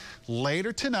day.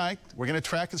 Later tonight, we're going to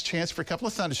track this chance for a couple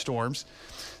of thunderstorms.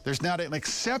 There's not an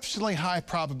exceptionally high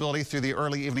probability through the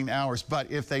early evening hours, but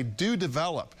if they do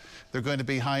develop, they're going to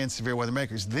be high and severe weather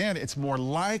makers. Then it's more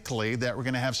likely that we're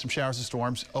going to have some showers and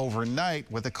storms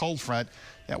overnight with a cold front.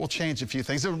 That will change a few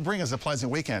things. It will bring us a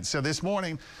pleasant weekend. So this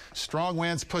morning, strong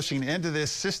winds pushing into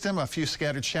this system, a few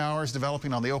scattered showers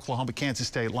developing on the Oklahoma-Kansas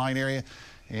state line area.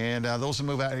 And those will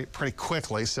move out pretty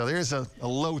quickly. So there's a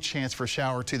low chance for a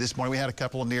shower or two this morning. We had a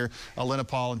couple near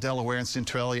Lenapaul and Delaware and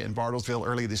Centralia and Bartlesville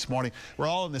early this morning. We're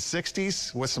all in the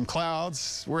 60s with some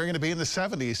clouds. We're going to be in the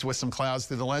 70s with some clouds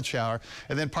through the lunch hour.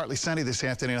 And then partly sunny this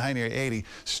afternoon, high near 80.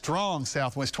 Strong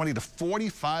south winds, 20 to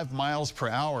 45 miles per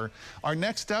hour. Our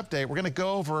next update, we're going to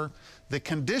go over the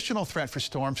conditional threat for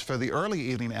storms for the early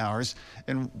evening hours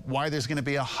and why there's going to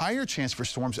be a higher chance for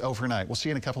storms overnight. We'll see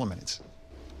you in a couple of minutes.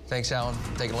 Thanks, Alan.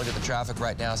 Taking a look at the traffic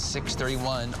right now,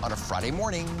 6:31 on a Friday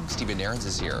morning. Stephen Aarons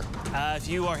is here. If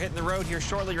you are hitting the road here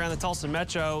shortly around the Tulsa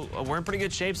Metro, we're in pretty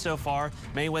good shape so far.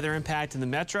 Main weather impact in the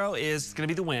Metro is going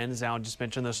to be the wind, as Alan just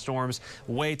mentioned, those storms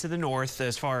way to the north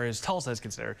as far as Tulsa is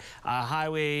concerned.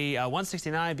 Highway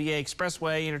 169, BA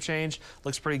Expressway interchange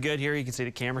looks pretty good here. You can see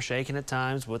the camera shaking at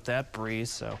times with that breeze,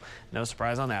 so no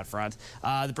surprise on that front.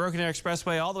 The Broken Arrow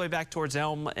Expressway all the way back towards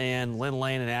Elm and Lynn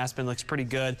Lane and Aspen looks pretty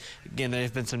good. Again, there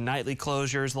have been some nightly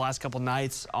closures the last couple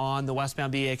nights on the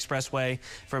westbound BA Expressway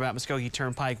for about Muskogee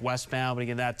Turnpike westbound. But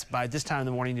again, that's by this time in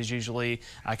the morning is usually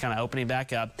kind of opening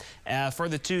back up.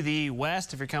 Further to the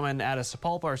west, if you're coming out of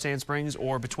Sapulpa or Sand Springs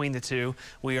or between the two,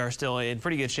 we are still in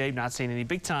pretty good shape. Not seeing any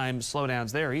big time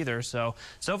slowdowns there either. So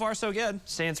far so good.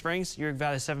 Sand Springs, you're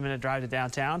about a 7-minute drive to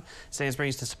downtown. Sand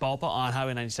Springs to Sapulpa on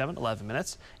Highway 97, 11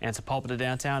 minutes. And Sapulpa to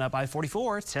downtown up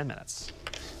I-44, 10 minutes.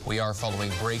 We are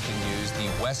following breaking news. The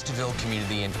Westville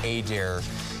community in Adair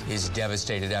is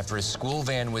devastated after a school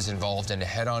van was involved in a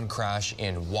head-on crash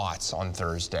in Watts on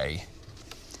Thursday.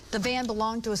 The van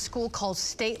belonged to a school called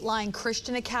State Line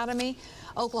Christian Academy.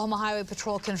 Oklahoma Highway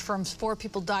Patrol confirms 4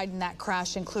 people died in that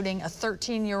crash, including a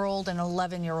 13-year-old and an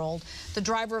 11-year-old. The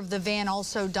driver of the van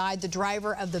also died. The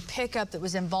driver of the pickup that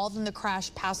was involved in the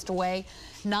crash passed away.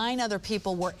 9 other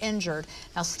people were injured.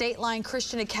 Now, State Line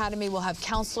Christian Academy will have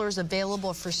counselors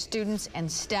available for students and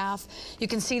staff. You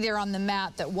can see there on the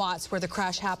map that Watts, where the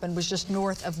crash happened, was just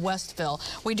north of Westville.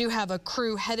 We do have a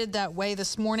crew headed that way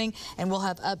this morning, and we'll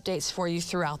have updates for you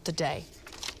throughout the day.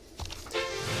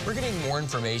 We're getting more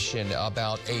information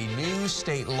about a new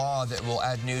state law that will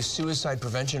add new suicide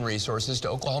prevention resources to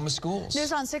Oklahoma schools.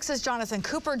 News on 6's Jonathan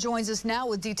Cooper joins us now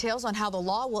with details on how the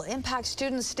law will impact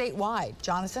students statewide.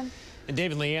 Jonathan? And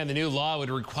David Leanne, the new law would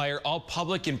require all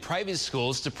public and private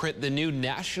schools to print the new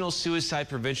National Suicide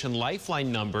Prevention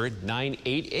Lifeline number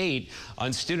 988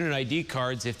 on student ID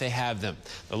cards if they have them.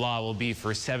 The law will be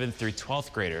for 7th through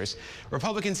 12th graders.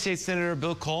 Republican State Senator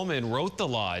Bill Coleman wrote the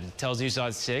law and tells News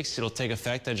on 6 it'll take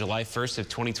effect on July 1st of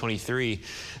 2023.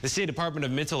 The State Department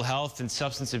of Mental Health and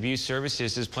Substance Abuse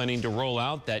Services is planning to roll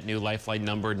out that new Lifeline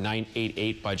number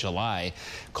 988 by July.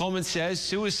 Coleman says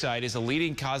suicide is a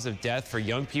leading cause of death for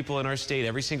young people in our state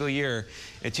every single year.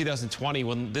 In 2020,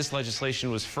 when this legislation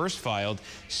was first filed,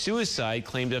 suicide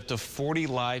claimed up to 40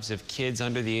 lives of kids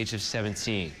under the age of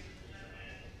 17.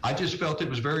 I just felt it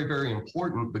was very, very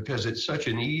important because it's such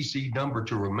an easy number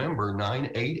to remember,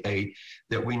 988,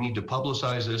 that we need to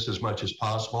publicize this as much as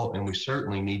possible, and we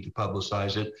certainly need to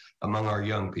publicize it among our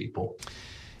young people.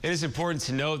 It is important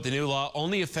to note the new law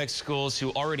only affects schools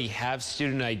who already have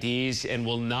student IDs and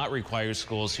will not require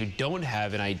schools who don't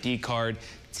have an ID card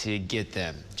to get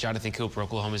them. Jonathan Cooper,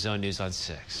 Oklahoma's Own News on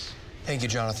 6. Thank you,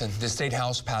 Jonathan. The State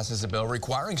House passes a bill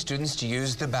requiring students to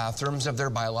use the bathrooms of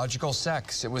their biological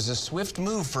sex. It was a swift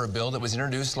move for a bill that was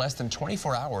introduced less than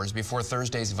 24 hours before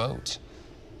Thursday's vote.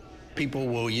 People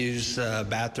will use a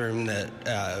bathroom that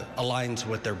aligns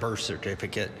with their birth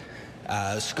certificate.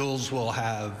 Schools will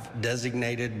have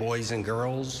designated boys and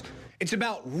girls. It's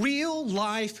about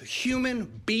real-life human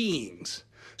beings.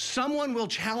 Someone will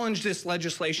challenge this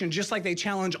legislation just like they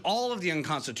challenge all of the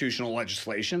unconstitutional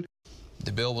legislation.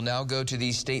 The bill will now go to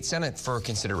the state Senate for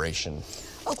consideration.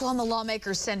 Oklahoma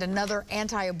lawmakers send another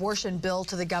anti-abortion bill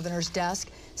to the governor's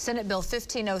desk. Senate Bill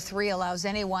 1503 allows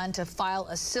anyone to file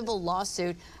a civil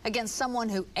lawsuit against someone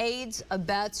who aids,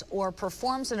 abets, or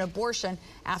performs an abortion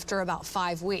after about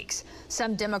 5 weeks.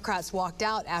 Some Democrats walked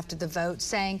out after the vote,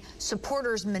 saying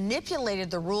supporters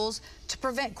manipulated the rules to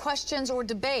prevent questions or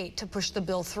debate to push the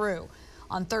bill through.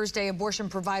 On Thursday, abortion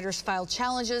providers filed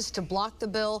challenges to block the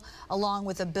bill, along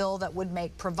with a bill that would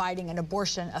make providing an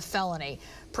abortion a felony.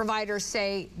 Providers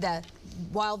say that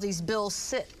while these bills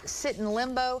sit in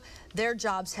limbo, their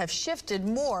jobs have shifted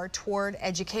more toward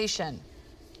education.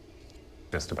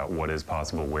 Just about what is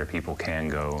possible, where people can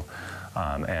go,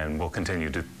 and we'll continue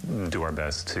to do our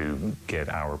best to get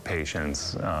our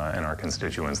patients and our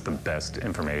constituents the best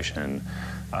information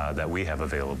that we have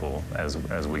available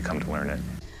as we come to learn it.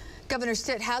 Governor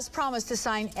Stitt has promised to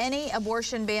sign any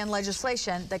abortion ban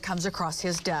legislation that comes across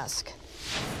his desk.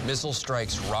 Missile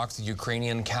strikes rocked the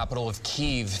Ukrainian capital of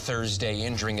Kyiv Thursday,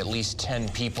 injuring at least 10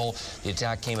 people. The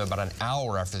attack came about an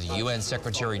hour after the UN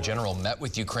Secretary General met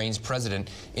with Ukraine's president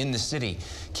in the city.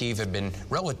 Kyiv had been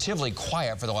relatively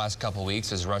quiet for the last couple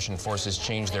weeks as Russian forces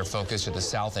changed their focus to the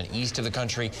south and east of the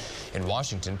country. In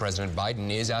Washington, President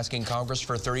Biden is asking Congress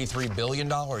for $33 billion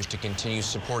to continue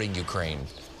supporting Ukraine.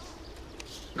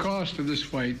 The cost of this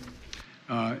fight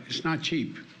is not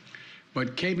cheap,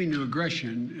 but caving to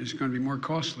aggression is going to be more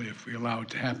costly if we allow it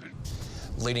to happen.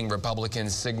 Leading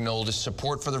Republicans signaled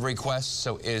support for the request,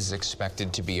 so it is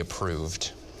expected to be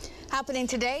approved. Happening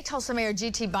today, Tulsa Mayor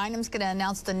G.T. Bynum is going to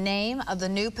announce the name of the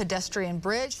new pedestrian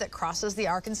bridge that crosses the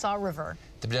Arkansas River.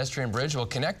 The pedestrian bridge will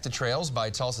connect the trails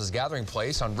by Tulsa's Gathering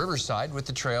Place on Riverside with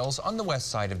the trails on the west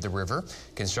side of the river.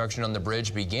 Construction on the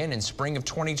bridge began in spring of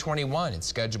 2021. It's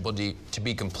scheduled to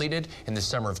be completed in the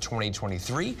summer of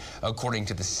 2023. According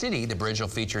to the city, the bridge will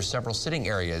feature several sitting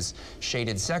areas,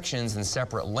 shaded sections, and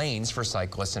separate lanes for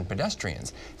cyclists and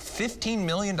pedestrians. $15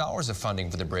 million of funding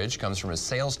for the bridge comes from a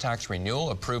sales tax renewal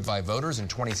approved by voters in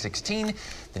 2016.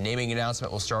 The naming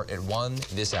announcement will start at 1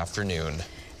 this afternoon.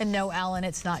 And no, Alan,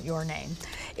 it's not your name.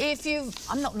 I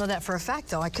don't know that for a fact,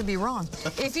 though. I could be wrong.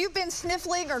 If you've been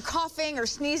sniffling or coughing or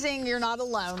sneezing, you're not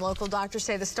alone. Local doctors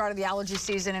say the start of the allergy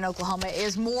season in Oklahoma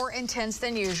is more intense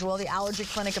than usual. The Allergy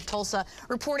Clinic of Tulsa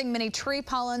reporting many tree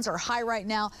pollens are high right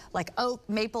now, like oak,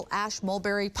 maple, ash,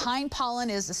 mulberry. Pine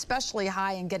pollen is especially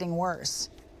high and getting worse.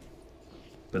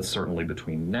 But certainly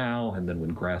between now and then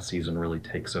when grass season really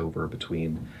takes over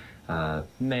between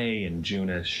May and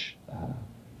June-ish,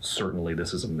 certainly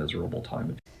this is a miserable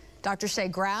time. Doctors say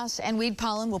grass and weed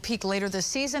pollen will peak later this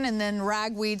season, and then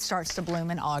ragweed starts to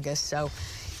bloom in August. So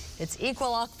it's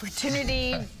equal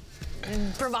opportunity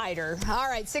provider. All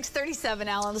right, 6:37,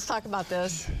 Alan, let's talk about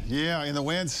this. Yeah, and the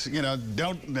winds,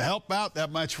 don't help out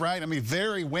that much, right? I mean,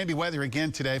 very windy weather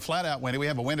again today, flat out windy. We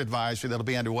have a wind advisory that'll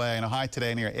be underway and a high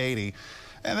today near 80.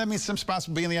 And that means some spots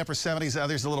will be in the upper 70s,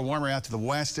 others a little warmer out to the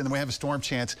west, and then we have a storm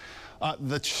chance.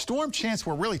 The storm chance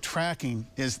we're really tracking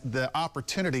is the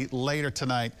opportunity later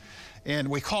tonight. And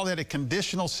we call that a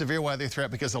conditional severe weather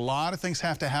threat because a lot of things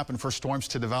have to happen for storms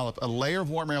to develop. A layer of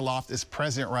warm air aloft is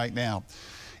present right now,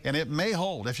 and it may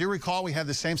hold. If you recall, we had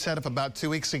the same setup about 2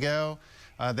 weeks ago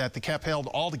that the cap held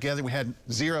all together. We had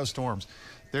 0 storms.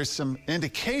 There's some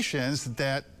indications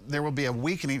that there will be a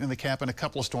weakening in the cap and a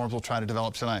couple of storms will try to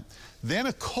develop tonight. Then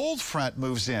a cold front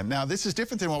moves in. Now, this is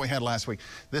different than what we had last week.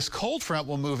 This cold front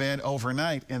will move in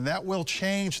overnight, and that will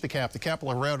change the cap. The cap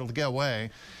will erode, it'll go away,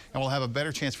 and we'll have a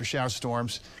better chance for shower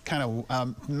storms kind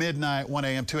of midnight, 1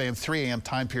 a.m., 2 a.m., 3 a.m.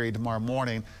 time period tomorrow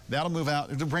morning. That'll move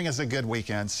out. It'll bring us a good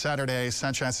weekend. Saturday,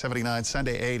 sunshine 79,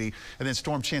 Sunday 80, and then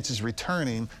storm chances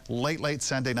returning late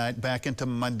Sunday night back into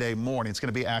Monday morning. It's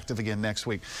going to be active again next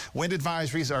week. Wind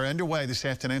advisories are underway this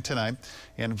afternoon. afternoon tonight,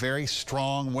 and very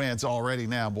strong winds already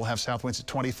now. We'll have south winds at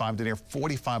 25 to near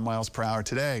 45 miles per hour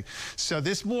today. So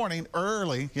this morning,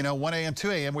 early, 1 a.m.,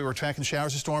 2 a.m., we were tracking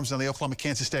showers and storms on the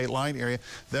Oklahoma-Kansas state line area.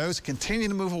 Those continue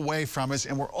to move away from us,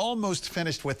 and we're almost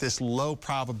finished with this low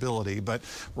probability. But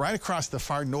right across the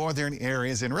far northern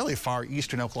areas and really far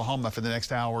eastern Oklahoma for the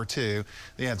next hour or two,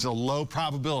 it's a low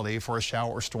probability for a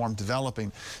shower or storm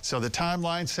developing. So the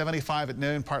timeline, 75 at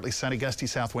noon, partly sunny, gusty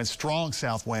south winds, strong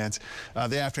south winds,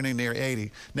 the afternoon near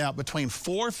 80. Now, between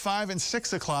 4, 5, and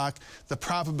 6 o'clock, the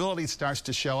probability starts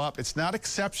to show up. It's not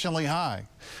exceptionally high,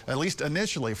 at least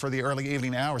initially for the early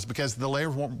evening hours, because the layer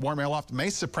of warm air aloft may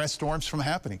suppress storms from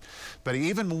happening. But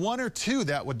even 1 or 2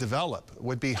 that would develop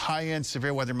would be high-end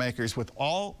severe weather makers with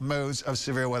all modes of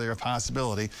severe weather a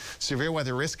possibility. Severe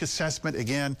weather risk assessment,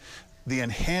 again, the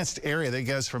enhanced area that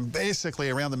goes from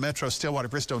basically around the metro Stillwater,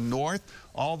 Bristow north,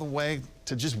 all the way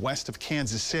to just west of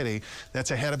Kansas City. That's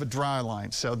ahead of a dry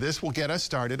line. So this will get us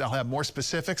started. I'll have more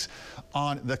specifics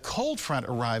on the cold front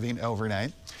arriving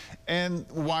overnight and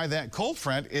why that cold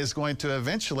front is going to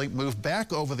eventually move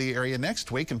back over the area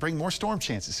next week and bring more storm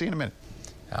chances. See you in a minute.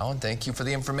 Alan, thank you for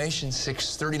the information.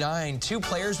 6:39. 2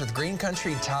 players with Green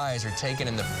Country ties are taken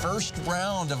in the first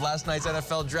round of last night's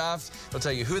NFL draft. We'll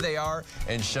tell you who they are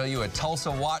and show you a Tulsa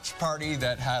watch party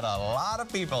that had a lot of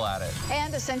people at it.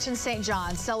 And Ascension St.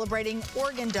 John celebrating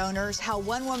organ donors, how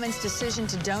one woman's decision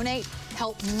to donate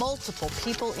helped multiple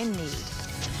people in need.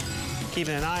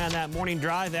 Keeping an eye on that morning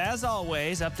drive, as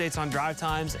always. Updates on drive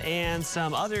times and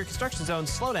some other construction zone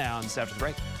slowdowns after the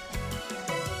break.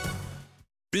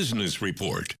 Business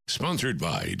Report, sponsored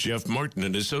by Jeff Martin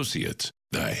and Associates,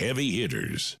 the heavy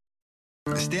hitters.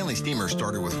 The Stanley Steamer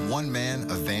started with 1 man,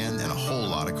 a van, and a whole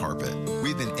lot of carpet.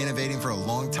 We've been innovating for a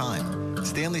long time.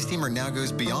 Stanley Steamer now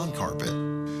goes beyond carpet.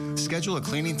 Schedule a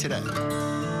cleaning today.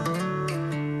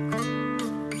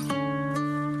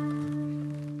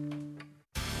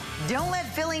 Don't let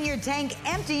filling your tank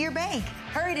empty your bank.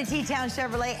 Hurry to T-Town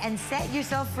Chevrolet and set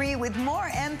yourself free with more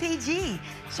MPG.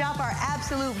 Shop our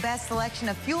absolute best selection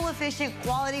of fuel-efficient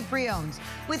quality pre-owns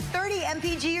with 30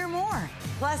 MPG or more.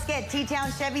 Plus, get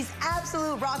T-Town Chevy's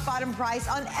absolute rock-bottom price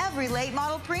on every late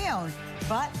model pre-owned.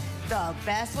 But the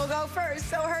best will go first,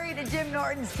 so hurry to Jim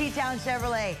Norton's T-Town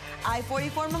Chevrolet,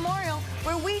 I-44 Memorial,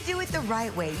 where we do it the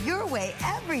right way, your way,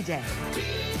 every day.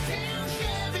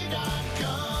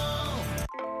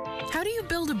 How do you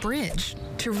build a bridge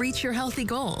to reach your healthy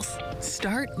goals?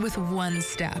 Start with 1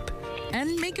 step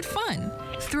and make it fun.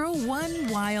 Throw 1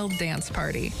 wild dance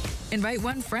party. Invite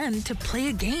 1 friend to play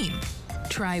a game.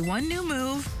 Try 1 new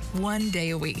move 1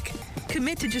 day a week.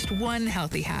 Commit to just 1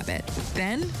 healthy habit.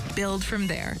 Then build from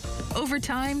there. Over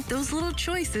time, those little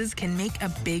choices can make a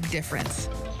big difference.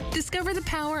 Discover the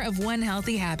power of 1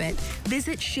 healthy habit.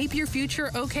 Visit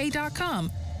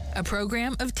shapeyourfutureok.com, a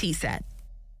program of TSET.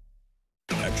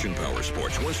 Action Power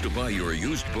Sports wants to buy your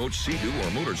used boat, Sea-Doo,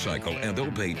 or motorcycle, and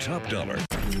they'll pay top dollar.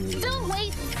 Don't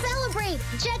wait, celebrate!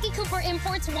 Jackie Cooper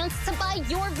Imports wants to buy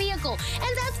your vehicle,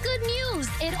 and that's good news.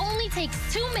 It only takes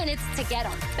 2 minutes to get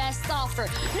our best offer.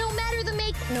 No matter the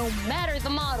make, no matter the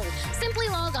model. Simply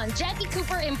log on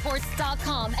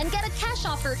JackieCooperImports.com and get a cash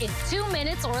offer in 2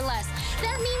 minutes or less.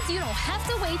 That means you don't have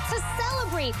to wait to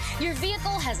celebrate. Your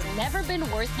vehicle has never been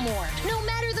worth more. No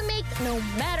matter the make, no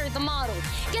matter the model.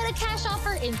 Get a cash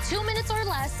offer in 2 minutes or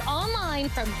less online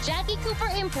from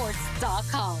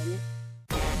JackieCooperImports.com.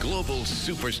 Global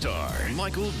superstar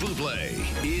Michael Bublé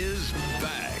is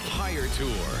back. Higher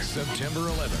Tour, September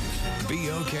 11th.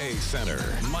 BOK Center.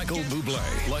 Michael Bublé,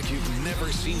 like you've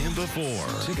never seen him before.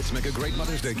 Tickets make a great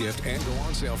Mother's Day gift and go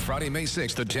on sale Friday, May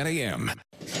 6th at 10 a.m.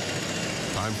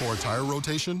 Time for a tire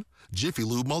rotation? Jiffy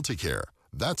Lube Multicare.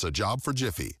 That's a job for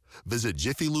Jiffy. Visit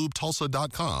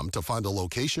JiffyLubeTulsa.com to find a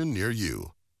location near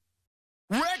you.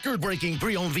 Record-breaking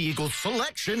pre-owned vehicle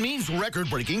selection means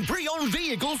record-breaking pre-owned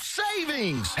vehicle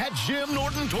savings at Jim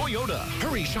Norton Toyota.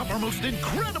 Hurry, shop our most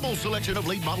incredible selection of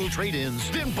late model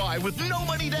trade-ins. Then buy with no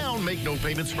money down, make no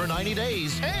payments for 90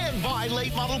 days, and buy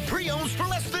late model pre-owns for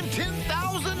less than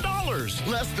 $10,000.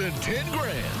 Less than 10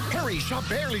 grand. Hurry, shop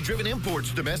barely driven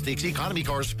imports, domestics, economy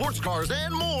cars, sports cars,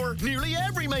 and more. Nearly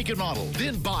every make and model.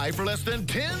 Then buy for less than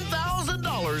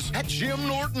 $10,000 at Jim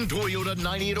Norton Toyota,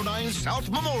 9809 South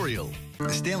Memorial.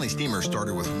 The Stanley Steamer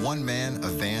started with 1 man, a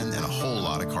van, and a whole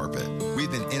lot of carpet. We've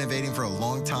been innovating for a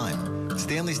long time.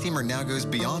 Stanley Steamer now goes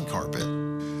beyond carpet.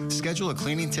 Schedule a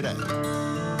cleaning today.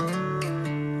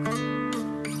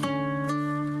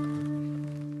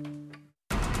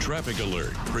 Traffic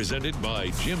alert presented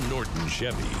by Jim Norton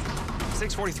Chevy.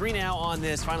 6:43 now on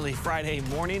this finally Friday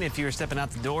morning. If you're stepping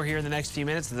out the door here in the next few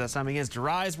minutes as that sun begins to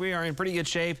rise, we are in pretty good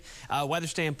shape. Weather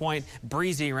standpoint,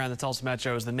 breezy around the Tulsa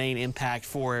Metro is the main impact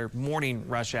for morning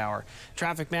rush hour.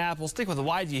 Traffic map, we'll stick with the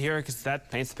wide view here because that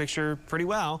paints the picture pretty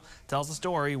well. Tells the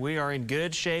story. We are in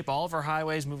good shape. All of our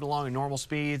highways moving along at normal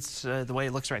speeds. The way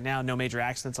it looks right now, no major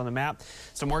accidents on the map.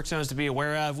 Some work zones to be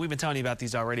aware of. We've been telling you about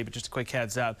these already, but just a quick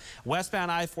heads up.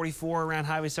 Westbound I-44 around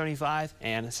Highway 75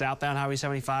 and southbound Highway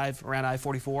 75 around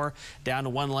I-44 down to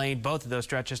one lane. Both of those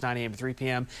stretches 9 a.m. to 3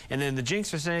 p.m. And then the Jinx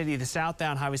vicinity, the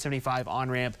southbound Highway 75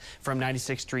 on-ramp from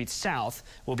 96th Street South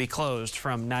will be closed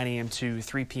from 9 a.m. to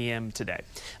 3 p.m. today.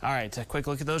 All right, a quick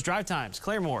look at those drive times.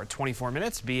 Claremore, 24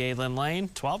 minutes. B.A. Lynn Lane,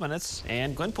 12 minutes.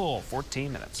 And Glenpool,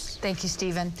 14 minutes. Thank you,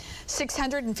 Stephen.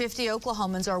 650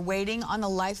 Oklahomans are waiting on a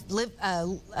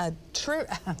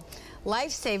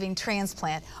life-saving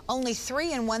transplant. Only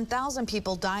 3 in 1,000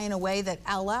 people die in a way that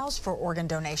allows for organ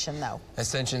donation, though.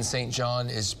 Ascension St. John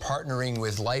is partnering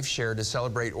with LifeShare to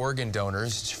celebrate organ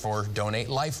donors for Donate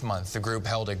Life Month. The group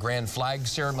held a grand flag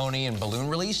ceremony and balloon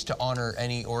release to honor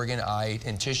any organ, eye,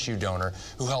 and tissue donor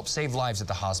who helped save lives at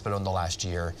the hospital in the last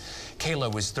year.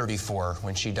 Kayla was 34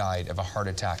 when she died of a heart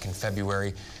attack in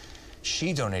February.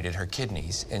 She donated her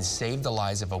kidneys and saved the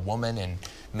lives of a woman and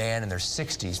man in their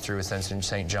 60s through Ascension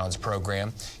St. John's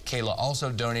program. Kayla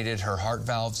also donated her heart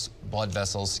valves, blood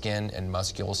vessels, skin, and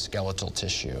musculoskeletal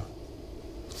tissue.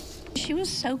 She was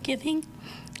so giving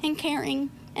and caring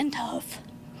and tough.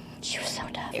 She was so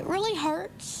tough. It really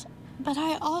hurts, but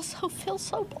I also feel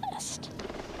so blessed.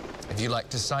 If you'd like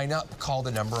to sign up, call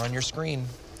the number on your screen.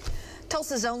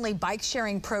 Tulsa's only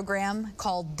bike-sharing program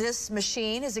called This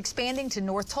Machine is expanding to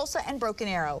North Tulsa and Broken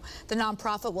Arrow. The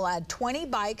nonprofit will add 20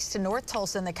 bikes to North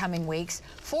Tulsa in the coming weeks,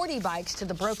 40 bikes to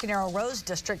the Broken Arrow Rose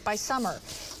District by summer.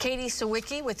 Katie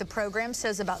Sawicki with the program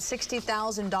says about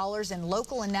 $60,000 in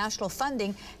local and national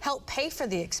funding helped pay for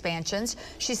the expansions.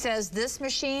 She says This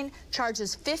Machine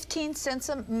charges 15 cents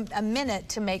a minute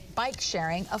to make bike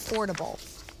sharing affordable.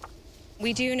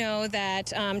 We do know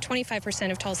that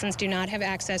 25% of Tulsans do not have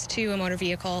access to a motor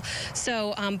vehicle,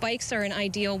 so bikes are an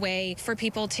ideal way for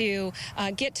people to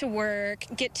get to work,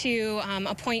 get to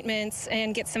appointments,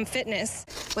 and get some fitness.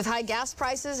 With high gas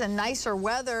prices and nicer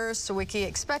weather, Sawicki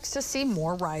expects to see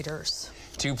more riders.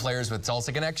 2 players with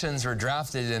Tulsa connections were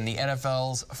drafted in the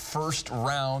NFL's first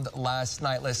round last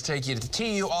night. Let's take you to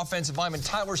TU offensive lineman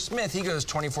Tyler Smith. He goes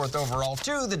 24th overall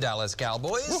to the Dallas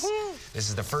Cowboys. This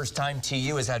is the first time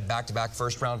TU has had back-to-back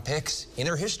first-round picks in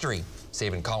their history.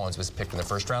 Saban Collins was picked in the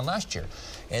first round last year.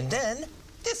 And then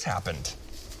this happened.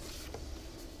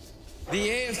 The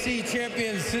AFC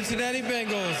champions Cincinnati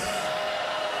Bengals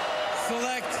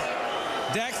select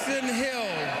Daxton Hill,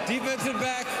 defensive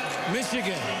back,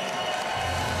 Michigan.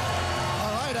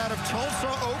 Out of Tulsa,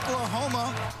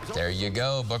 Oklahoma. There you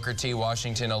go. Booker T.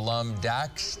 Washington alum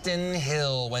Daxton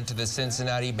Hill went to the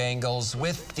Cincinnati Bengals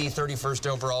with the 31st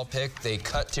overall pick. They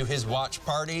cut to his watch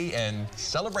party and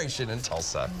celebration in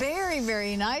Tulsa. Very,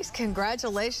 very nice.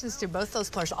 Congratulations to both those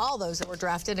players, all those that were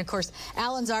drafted. Of course,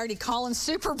 Alan's already calling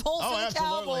Super Bowl for the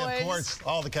Cowboys. Of course.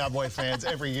 All the Cowboy fans,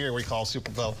 every year we call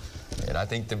Super Bowl. And I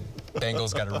think the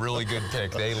Bengals got a really good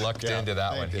pick. They lucked into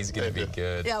that one. He's going to be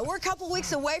good. Yeah, we're a couple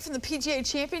weeks away from the PGA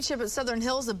Championship at Southern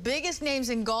Hills. The biggest names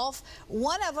in golf.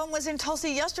 One of them was in Tulsa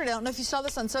yesterday. I don't know if you saw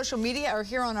this on social media or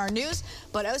here on our news,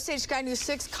 but Osage Sky News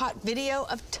 6 caught video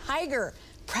of Tiger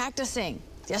practicing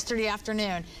yesterday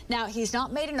afternoon. Now, he's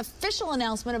not made an official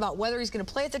announcement about whether he's going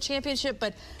to play at the championship,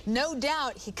 but no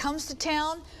doubt he comes to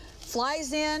town,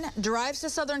 flies in, drives to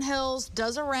Southern Hills,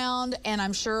 does a round, and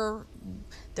I'm sure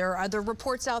there are other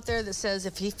reports out there that says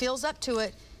if he feels up to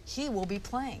it, he will be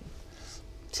playing.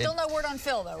 Still no word on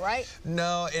Phil, though, right?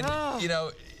 No, you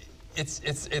know,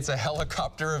 it's a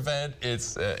helicopter event.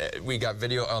 It's we got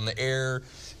video on the air,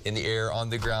 in the air, on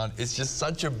the ground. It's just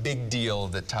such a big deal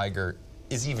that Tiger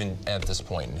is even at this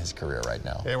point in his career right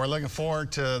now. Yeah, we're looking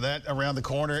forward to that around the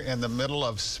corner in the middle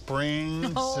of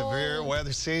spring, severe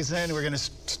weather season. We're going to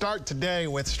start today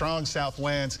with strong south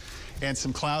winds and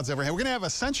some clouds overhead. We're going to have a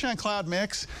sunshine cloud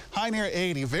mix, high near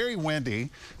 80, very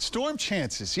windy. Storm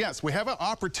chances, yes, we have an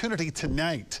opportunity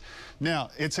tonight.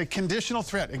 Now, it's a conditional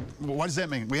threat. What does that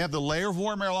mean? We have the layer of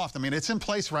warm air aloft. I mean, it's in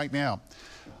place right now.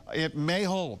 It may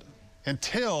hold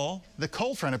until the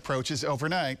cold front approaches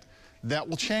overnight. That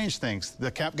will change things. The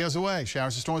cap goes away.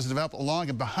 Showers and storms develop along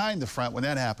and behind the front when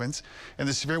that happens, and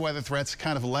the severe weather threats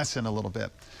kind of lessen a little bit.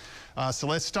 So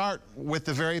let's start with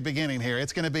the very beginning here.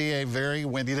 It's going to be a very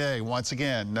windy day. Once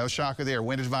again, no shocker there.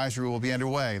 Wind advisory will be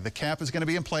underway. The cap is going to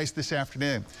be in place this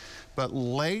afternoon. But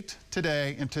late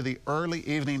today into the early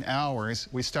evening hours,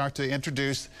 we start to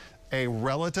introduce a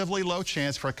relatively low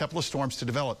chance for a couple of storms to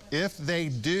develop. If they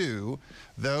do,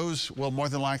 those will more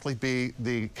than likely be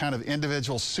the kind of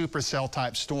individual supercell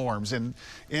type storms. And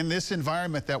in this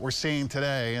environment that we're seeing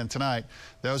today and tonight,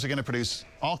 those are going to produce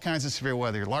all kinds of severe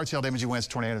weather, large hail damaging winds,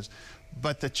 tornadoes.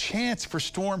 But the chance for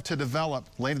storm to develop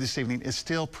later this evening is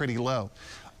still pretty low.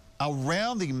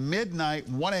 Around the midnight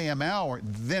 1 a.m. hour,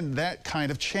 then that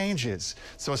kind of changes.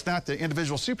 So it's not the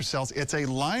individual supercells, it's a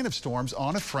line of storms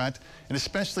on a front, and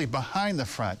especially behind the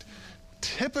front.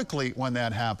 Typically, when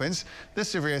that happens, the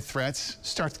severe threats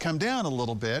start to come down a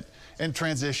little bit and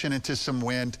transition into some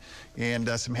wind and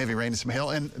some heavy rain and some hail,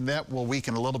 and that will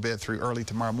weaken a little bit through early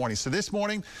tomorrow morning. So this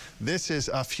morning, this is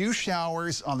a few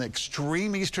showers on the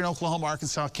extreme eastern Oklahoma,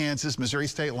 Arkansas, Kansas, Missouri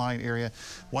state line area.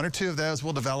 1 or 2 of those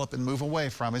will develop and move away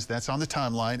from us. That's on the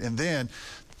timeline. And then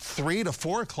 3 to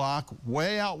 4 o'clock,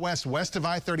 way out west of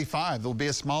I-35, there'll be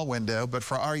a small window, but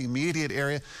for our immediate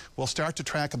area, we'll start to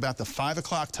track about the 5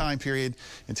 o'clock time period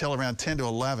until around 10 to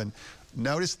 11.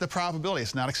 Notice the probability.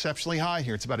 It's not exceptionally high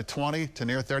here. It's about a 20 to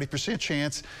near 30%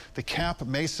 chance. The cap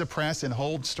may suppress and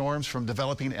hold storms from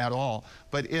developing at all.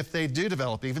 But if they do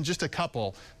develop, even just a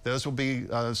couple, those will be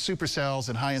supercells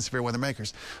and high and severe weather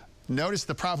makers. Notice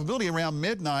the probability around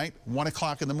midnight, 1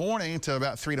 o'clock in the morning to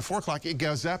about 3 to 4 o'clock, it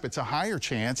goes up. It's a higher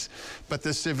chance, but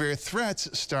the severe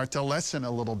threats start to lessen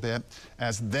a little bit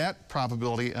as that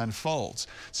probability unfolds.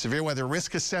 Severe weather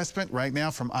risk assessment right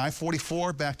now from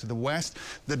I-44 back to the west.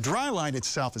 The dry line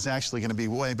itself is actually going to be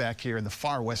way back here in the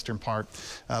far western part,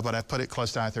 but I put it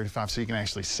close to I-35 so you can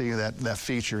actually see that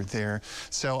feature there.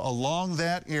 So along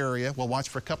that area, we'll watch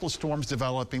for a couple of storms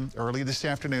developing early this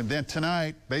afternoon. Then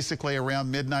tonight, basically around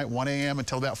midnight, 1 a.m.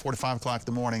 until about 4 to 5 o'clock in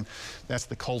the morning. That's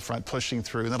the cold front pushing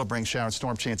through, and that'll bring shower and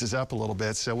storm chances up a little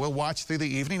bit. So we'll watch through the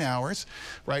evening hours.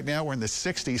 Right now, we're in the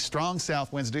 60s. Strong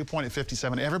south winds, dew point at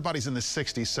 57. Everybody's in the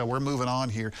 60s, so we're moving on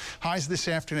here. Highs this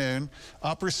afternoon,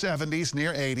 upper 70s,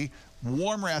 near 80.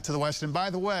 Warmer out to the west. And by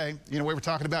the way, you know, we were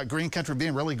talking about green country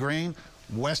being really green.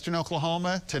 Western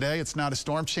Oklahoma, today it's not a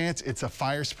storm chance, it's a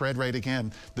fire spread rate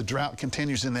again. The drought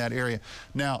continues in that area.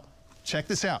 Now, check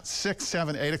this out, 6,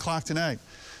 7, 8 o'clock tonight.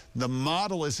 The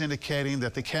model is indicating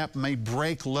that the cap may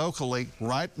break locally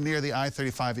right near the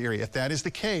I-35 area. If that is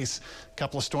the case, a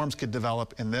couple of storms could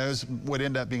develop, and those would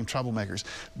end up being troublemakers.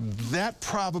 That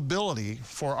probability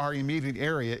for our immediate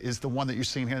area is the one that you're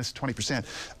seeing here, it's 20%.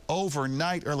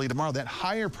 Overnight, early tomorrow, that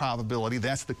higher probability,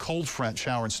 that's the cold front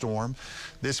shower and storm.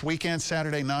 This weekend,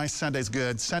 Saturday, nice, Sunday's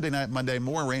good. Sunday night, Monday,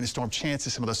 more rain and storm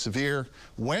chances, some of those severe.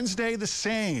 Wednesday, the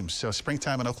same. So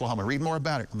springtime in Oklahoma. Read more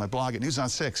about it on my blog at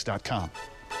newson6.com.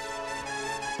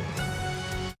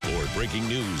 For breaking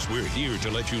news, we're here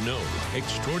to let you know.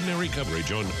 Extraordinary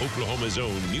coverage on Oklahoma's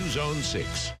own News on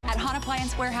 6. At Hahn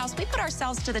Appliance Warehouse, we put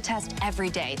ourselves to the test every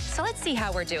day. So let's see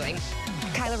how we're doing.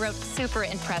 Kyla wrote, super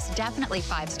impressed, definitely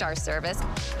 5-star service.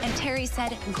 And Terry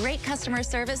said, great customer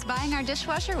service. Buying our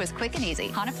dishwasher was quick and easy.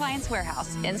 Hahn Appliance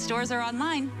Warehouse, in stores or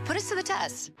online. Put us to the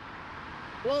test.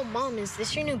 Whoa, Mom, is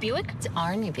this your new Buick? It's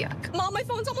our new Buick. Mom, my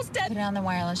phone's almost dead. Put it on the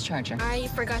wireless charger. I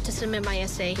forgot to submit my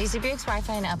essay. Use your Buick's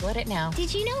Wi-Fi and upload it now.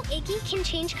 Did you know Iggy can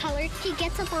change color? He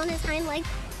gets up on his hind legs.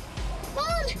 Mom,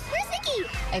 where's Iggy?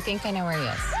 I think I know where he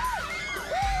is.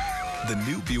 The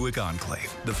new Buick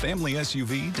Enclave, the family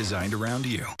SUV designed around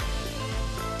you.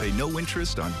 Pay no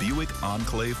interest on Buick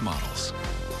Enclave models.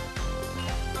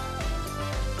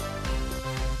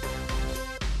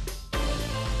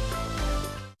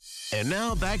 And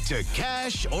now back to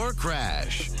Cash or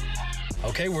Crash.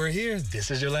 Okay, we're here.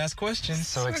 This is your last question.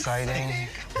 So exciting.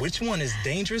 Which one is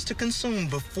dangerous to consume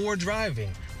before driving?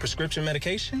 Prescription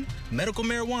medication, medical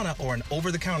marijuana, or an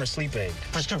over-the-counter sleep aid?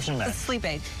 Prescription med. Sleep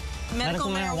aid. Medical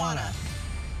marijuana.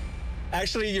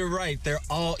 Actually, you're right. They're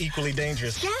all equally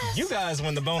dangerous. Yes. You guys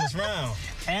win the bonus round.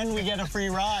 And we get a free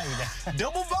ride.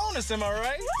 Double bonus, am I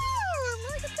right? Woo!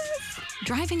 Look at this.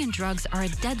 Driving and drugs are a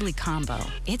deadly combo.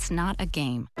 It's not a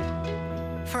game.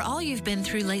 For all you've been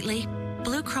through lately,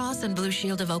 Blue Cross and Blue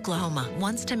Shield of Oklahoma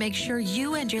wants to make sure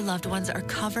you and your loved ones are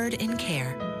covered in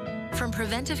care. From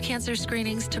preventive cancer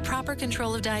screenings to proper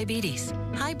control of diabetes,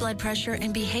 high blood pressure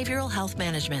and behavioral health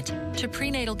management, to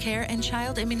prenatal care and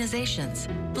child immunizations,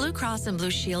 Blue Cross and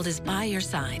Blue Shield is by your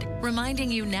side,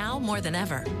 reminding you now more than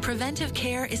ever, preventive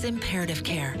care is imperative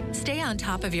care. Stay on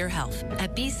top of your health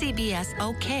at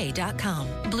bcbsok.com.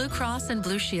 Blue Cross and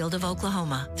Blue Shield of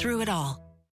Oklahoma, through it all.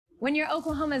 When you're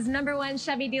Oklahoma's #1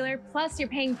 Chevy dealer, plus you're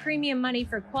paying premium money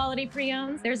for quality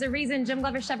pre-owns, there's a reason Jim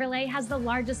Glover Chevrolet has the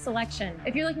largest selection.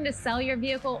 If you're looking to sell your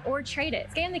vehicle or trade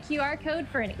it, scan the QR code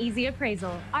for an easy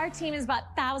appraisal. Our team has bought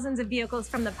thousands of vehicles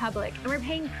from the public, and we're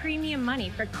paying premium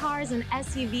money for cars and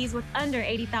SUVs with under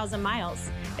 80,000 miles.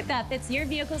 If that fits your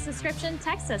vehicle subscription,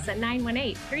 text us at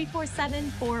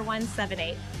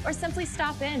 918-347-4178, or simply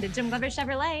stop in to Jim Glover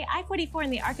Chevrolet, I-44 in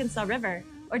the Arkansas River,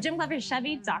 or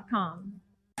JimGloverChevy.com.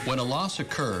 When a loss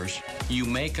occurs, you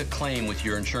make a claim with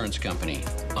your insurance company.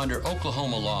 Under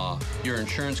Oklahoma law, your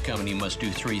insurance company must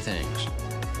do 3 things: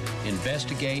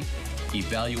 investigate,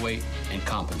 evaluate, and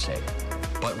compensate.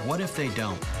 But what if they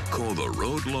don't? Call the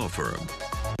Road Law Firm.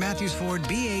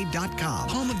 MatthewsFordBA.com,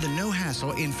 home of the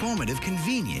no-hassle, informative,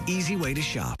 convenient, easy way to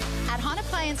shop. At Hahn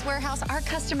Appliance Warehouse, our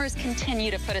customers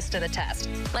continue to put us to the test.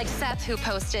 Like Seth, who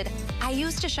posted, "I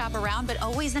used to shop around, but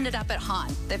always ended up at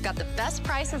Hahn. They've got the best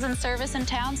prices and service in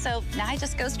town, so now I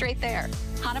just go straight there."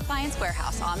 Hahn Appliance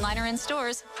Warehouse, online or in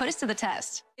stores, put us to the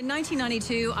test. In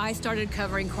 1992, I started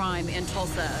covering crime in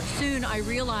Tulsa. Soon, I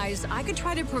realized I could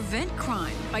try to prevent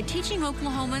crime by teaching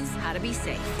Oklahomans how to be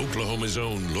safe. Oklahoma's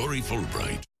own Lori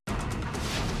Fulbright.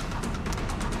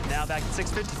 Now back at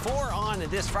 6:54 on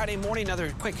this Friday morning.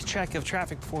 Another quick check of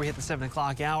traffic before we hit the 7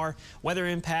 o'clock hour. Weather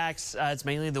impacts, it's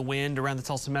mainly the wind around the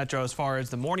Tulsa Metro as far as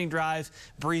the morning drive.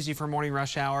 Breezy for morning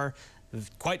rush hour.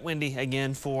 Quite windy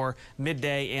again for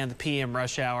midday and the PM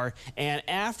rush hour. And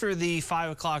after the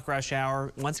 5 o'clock rush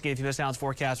hour, once again, if you missed out on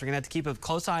forecast, we're going to have to keep a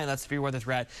close eye on that severe weather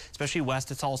threat, especially west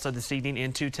of Tulsa this evening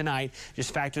into tonight.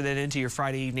 Just factor that into your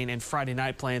Friday evening and Friday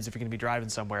night plans if you're going to be driving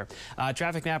somewhere.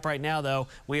 Traffic map right now, though,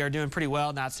 we are doing pretty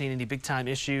well, not seeing any big time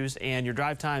issues, and your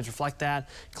drive times reflect that.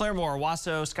 Claremore,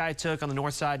 Wasso, Skytook on the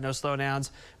north side, no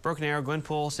slowdowns. Broken Arrow,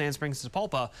 Glenpool, Sand Springs,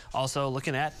 Sapulpa also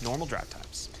looking at normal drive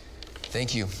times.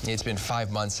 Thank you. It's been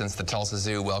 5 months since the Tulsa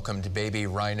Zoo welcomed baby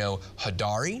rhino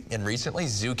Hadari, and recently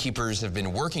zookeepers have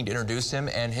been working to introduce him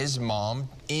and his mom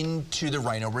into the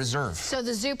rhino reserve. So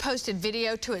the zoo posted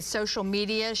video to its social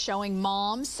media showing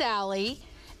Mom Sally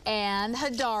and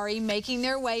Hadari making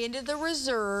their way into the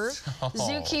reserve. Oh.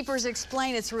 Zookeepers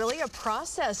explain it's really a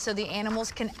process so the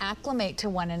animals can acclimate to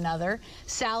one another.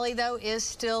 Sally, though, is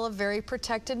still a very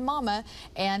protected mama,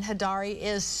 and Hadari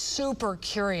is super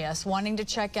curious, wanting to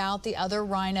check out the other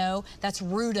rhino. That's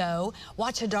Rudo.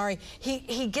 Watch Hadari.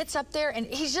 He gets up there, and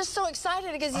he's just so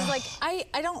excited because he's like, I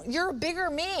don't, you're a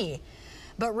bigger me.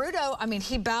 But Rudo, I mean,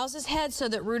 he bows his head so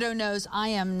that Rudo knows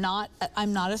I'm not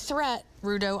a threat.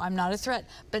 Rudo, I'm not a threat.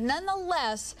 But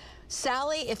nonetheless,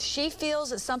 Sally, if she feels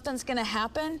that something's going to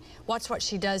happen, watch what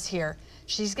she does here.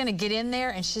 She's going to get in there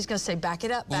and she's going to say, back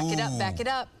it up, back it up, back it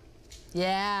up.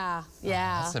 Yeah,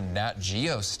 yeah. That's some Nat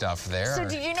Geo stuff there. So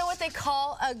do you know what they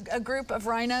call a group of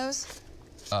rhinos?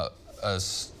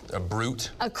 A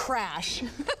brute. A crash.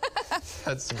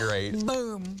 That's great.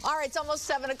 Boom. All right, it's almost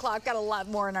 7 o'clock. Got a lot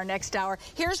more in our next hour.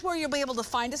 Here's where you'll be able to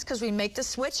find us because we make the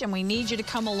switch and we need you to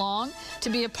come along to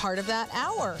be a part of that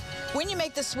hour. When you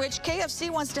make the switch, KFC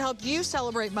wants to help you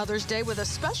celebrate Mother's Day with a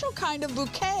special kind of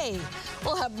bouquet.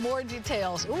 We'll have more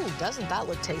details. Ooh, doesn't that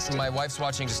look tasty? My wife's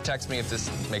watching. Just text me if this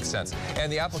makes sense.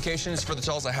 And the applications for the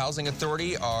Tulsa Housing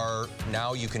Authority are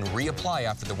now you can reapply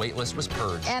after the wait list was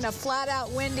purged. And a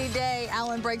flat-out windy day.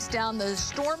 Alan breaks down the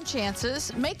storm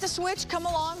chances. Make the switch. Come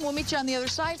along. We'll meet you on the other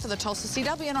side for the Tulsa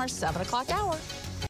CW in our 7 o'clock hour.